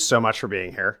 thank you so much for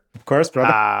being here. Of course,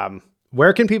 brother.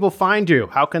 Where can people find you?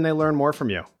 How can they learn more from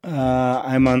you?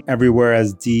 I'm on everywhere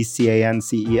as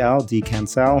DCANCEL, D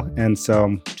Cancel. And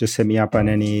so just hit me up on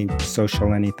any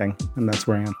social anything. And that's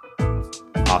where I am.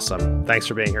 Awesome. Thanks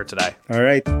for being here today. All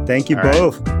right. Thank you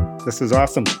both. This was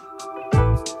awesome.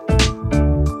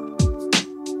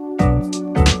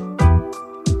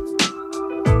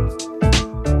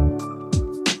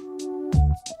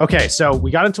 Okay, so we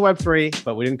got into Web3,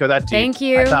 but we didn't go that deep. Thank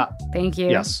you. Thank you.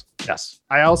 Yes.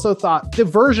 I also thought the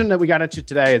version that we got into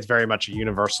today is very much a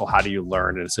universal how do you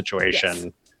learn in a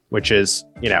situation, which is,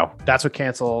 that's what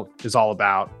Cancel is all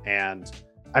about. And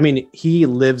I mean, he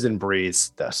lives and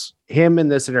breathes this. Him in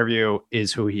this interview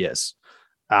is who he is.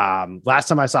 Last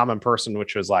time I saw him in person,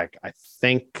 which was like, I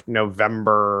think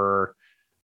November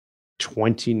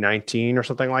 2019 or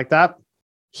something like that.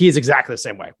 He is exactly the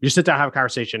same way. You sit down, have a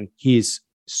conversation. He's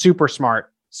super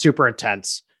smart, super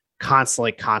intense,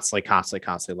 constantly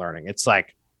learning. It's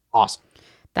like awesome.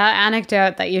 That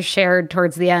anecdote that you shared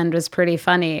towards the end was pretty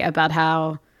funny about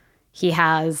how he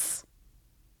has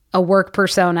a work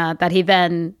persona that he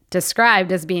then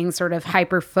described as being sort of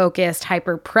hyper-focused,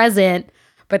 hyper-present,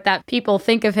 but that people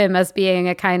think of him as being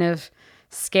a kind of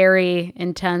scary,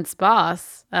 intense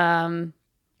boss.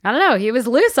 I don't know. He was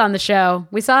loose on the show.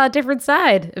 We saw a different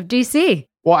side of DC.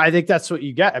 Well, I think that's what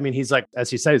you get. I mean, he's like, as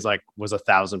he said, he's like, was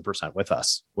 1,000% with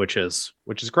us, which is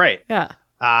great. Yeah.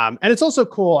 And it's also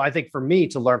cool, I think, for me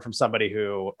to learn from somebody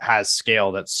who has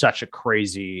scaled at such a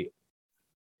crazy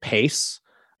pace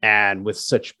and with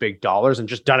such big dollars and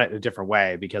just done it in a different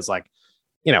way, because like,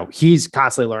 he's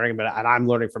constantly learning, and I'm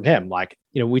learning from him. Like,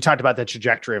 we talked about the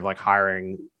trajectory of like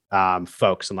hiring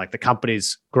folks and like the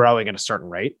company's growing at a certain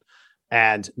rate.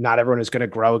 And not everyone is going to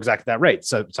grow exactly that rate.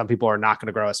 So some people are not going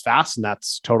to grow as fast, and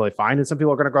that's totally fine. And some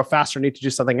people are going to grow faster and need to do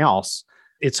something else.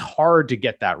 It's hard to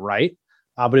get that right.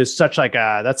 But it's such like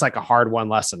that's like a hard won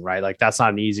lesson, right? Like that's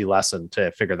not an easy lesson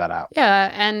to figure that out. Yeah.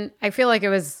 And I feel like it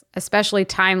was especially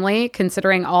timely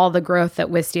considering all the growth that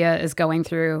Wistia is going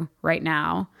through right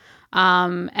now.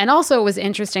 And also it was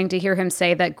interesting to hear him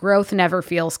say that growth never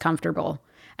feels comfortable,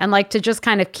 and like to just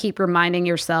kind of keep reminding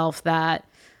yourself that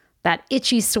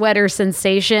itchy sweater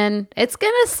sensation, it's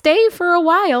going to stay for a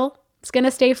while.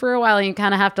 And you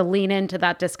kind of have to lean into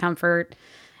that discomfort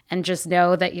and just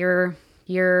know that you're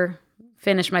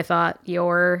finish my thought.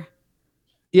 Yeah,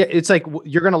 it's like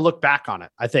you're going to look back on it,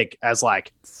 I think, as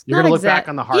like, you're going to look back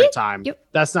on the hard time.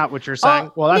 That's not what you're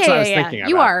saying? Well, that's what I was thinking about.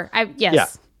 You are.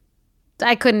 Yes.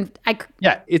 Yeah.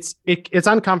 Yeah, it's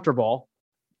uncomfortable,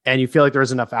 and you feel like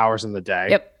there's enough hours in the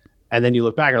day. Yep. And then you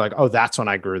look back, you're like, oh, that's when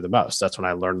I grew the most. That's when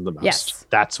I learned the most. Yes.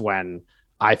 That's when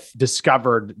I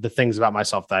discovered the things about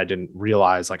myself that I didn't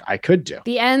realize like I could do.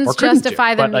 The ends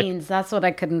justify the means. That's what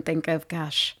I couldn't think of.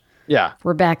 Gosh. Yeah.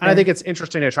 We're back there. And I think it's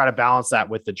interesting to try to balance that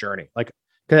with the journey. Like,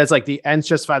 because it's like the ends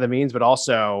justify the means, but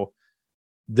also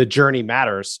the journey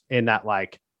matters in that,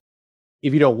 like,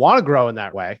 if you don't want to grow in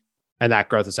that way and that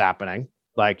growth is happening,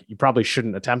 like, you probably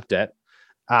shouldn't attempt it.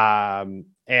 And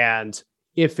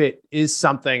if it is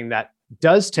something that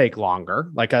does take longer,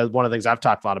 like one of the things I've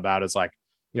talked a lot about is like,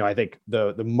 I think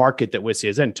the market that Wistia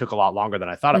is in took a lot longer than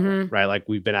I thought it would, right? Like,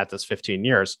 we've been at this 15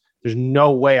 years. There's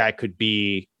no way I could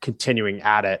be continuing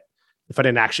at it if I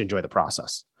didn't actually enjoy the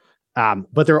process.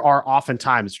 But there are often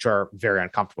times which are very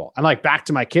uncomfortable. And like, back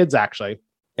to my kids actually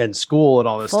and school and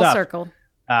all this stuff. Full circle.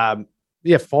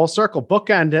 Full circle,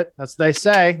 bookend it. That's what they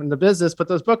say in the business, put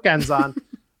those bookends on.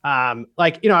 I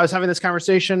was having this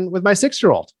conversation with my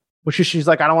 6-year-old, which is, she's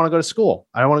like, I don't want to go to school.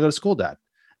 I don't want to go to school, Dad.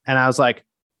 And I was like,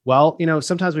 well,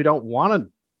 sometimes we don't want to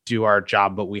do our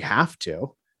job, but we have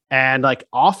to. And like,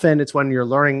 often it's when you're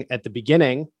learning at the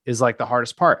beginning is like the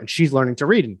hardest part. And she's learning to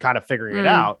read and kind of figuring it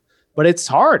out. But it's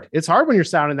hard. It's hard when you're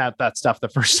sounding out that stuff the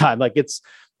first time. Like,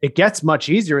 it gets much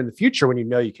easier in the future when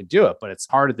you can do it, but it's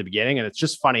hard at the beginning. And it's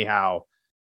just funny how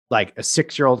like a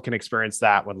 6-year-old can experience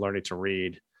that when learning to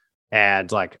read.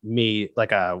 And like me,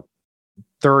 like a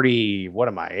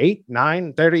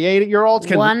 38-year-old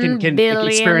can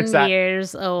experience that.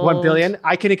 Years old. 1 billion.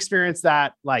 I can experience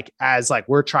that like, as like,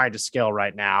 we're trying to scale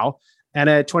right now. And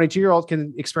a 22-year-old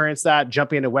can experience that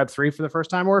jumping into Web3 for the first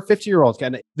time, or a 50-year-old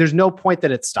can. There's no point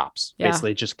that it stops. Yeah.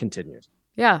 Basically, it just continues.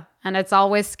 Yeah. And it's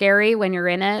always scary when you're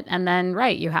in it. And then,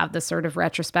 you have this sort of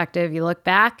retrospective. You look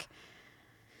back,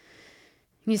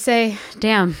 you say,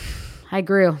 damn, I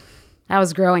grew. I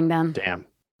was growing then.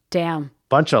 Damn.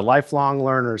 Bunch of lifelong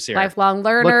learners here. Lifelong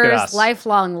learners,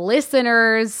 lifelong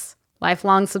listeners,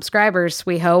 lifelong subscribers,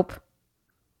 we hope.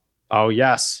 Oh,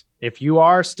 yes. If you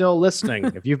are still listening,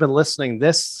 if you've been listening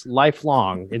this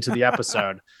lifelong into the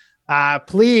episode,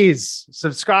 please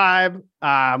subscribe.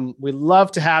 We'd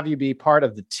love to have you be part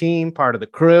of the team, part of the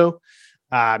crew.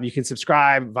 You can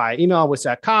subscribe via email,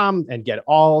 wistia.com, and get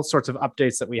all sorts of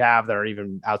updates that we have that are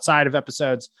even outside of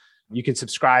episodes. You can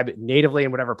subscribe natively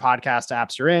in whatever podcast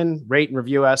apps you're in, rate and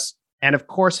review us. And of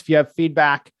course, if you have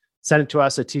feedback, send it to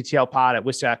us at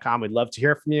ttlpod@wistia.com. We'd love to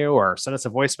hear from you, or send us a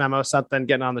voice memo, something,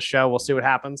 getting on the show. We'll see what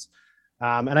happens.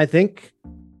 And I think,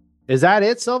 is that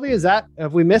it, Sylvie?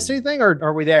 Have we missed anything, or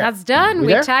are we there? That's done.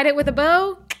 We tied it with a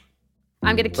bow.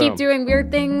 I'm going to keep doing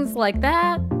weird things like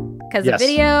that because of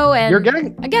video. And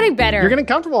I'm getting better. You're getting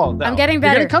comfortable, though. I'm getting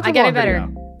better. I'm getting better.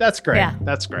 That's great. Yeah.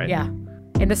 That's great. Yeah.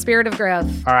 In the spirit of growth.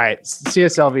 All right. See you,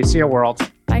 Sylvie. See you, world.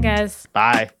 Bye, guys.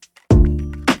 Bye.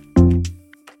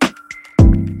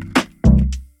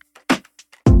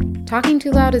 Talking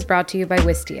Too Loud is brought to you by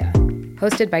Wistia.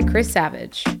 Hosted by Chris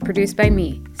Savage. Produced by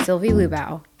me, Sylvie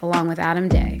Lubau, along with Adam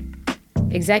Day.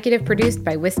 Executive produced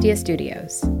by Wistia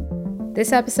Studios.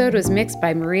 This episode was mixed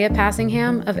by Maria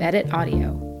Passingham of Edit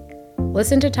Audio.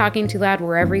 Listen to Talking Too Loud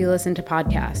wherever you listen to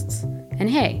podcasts. And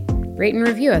hey, rate and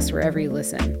review us wherever you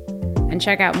listen. And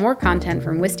check out more content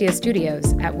from Wistia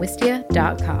Studios at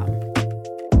wistia.com.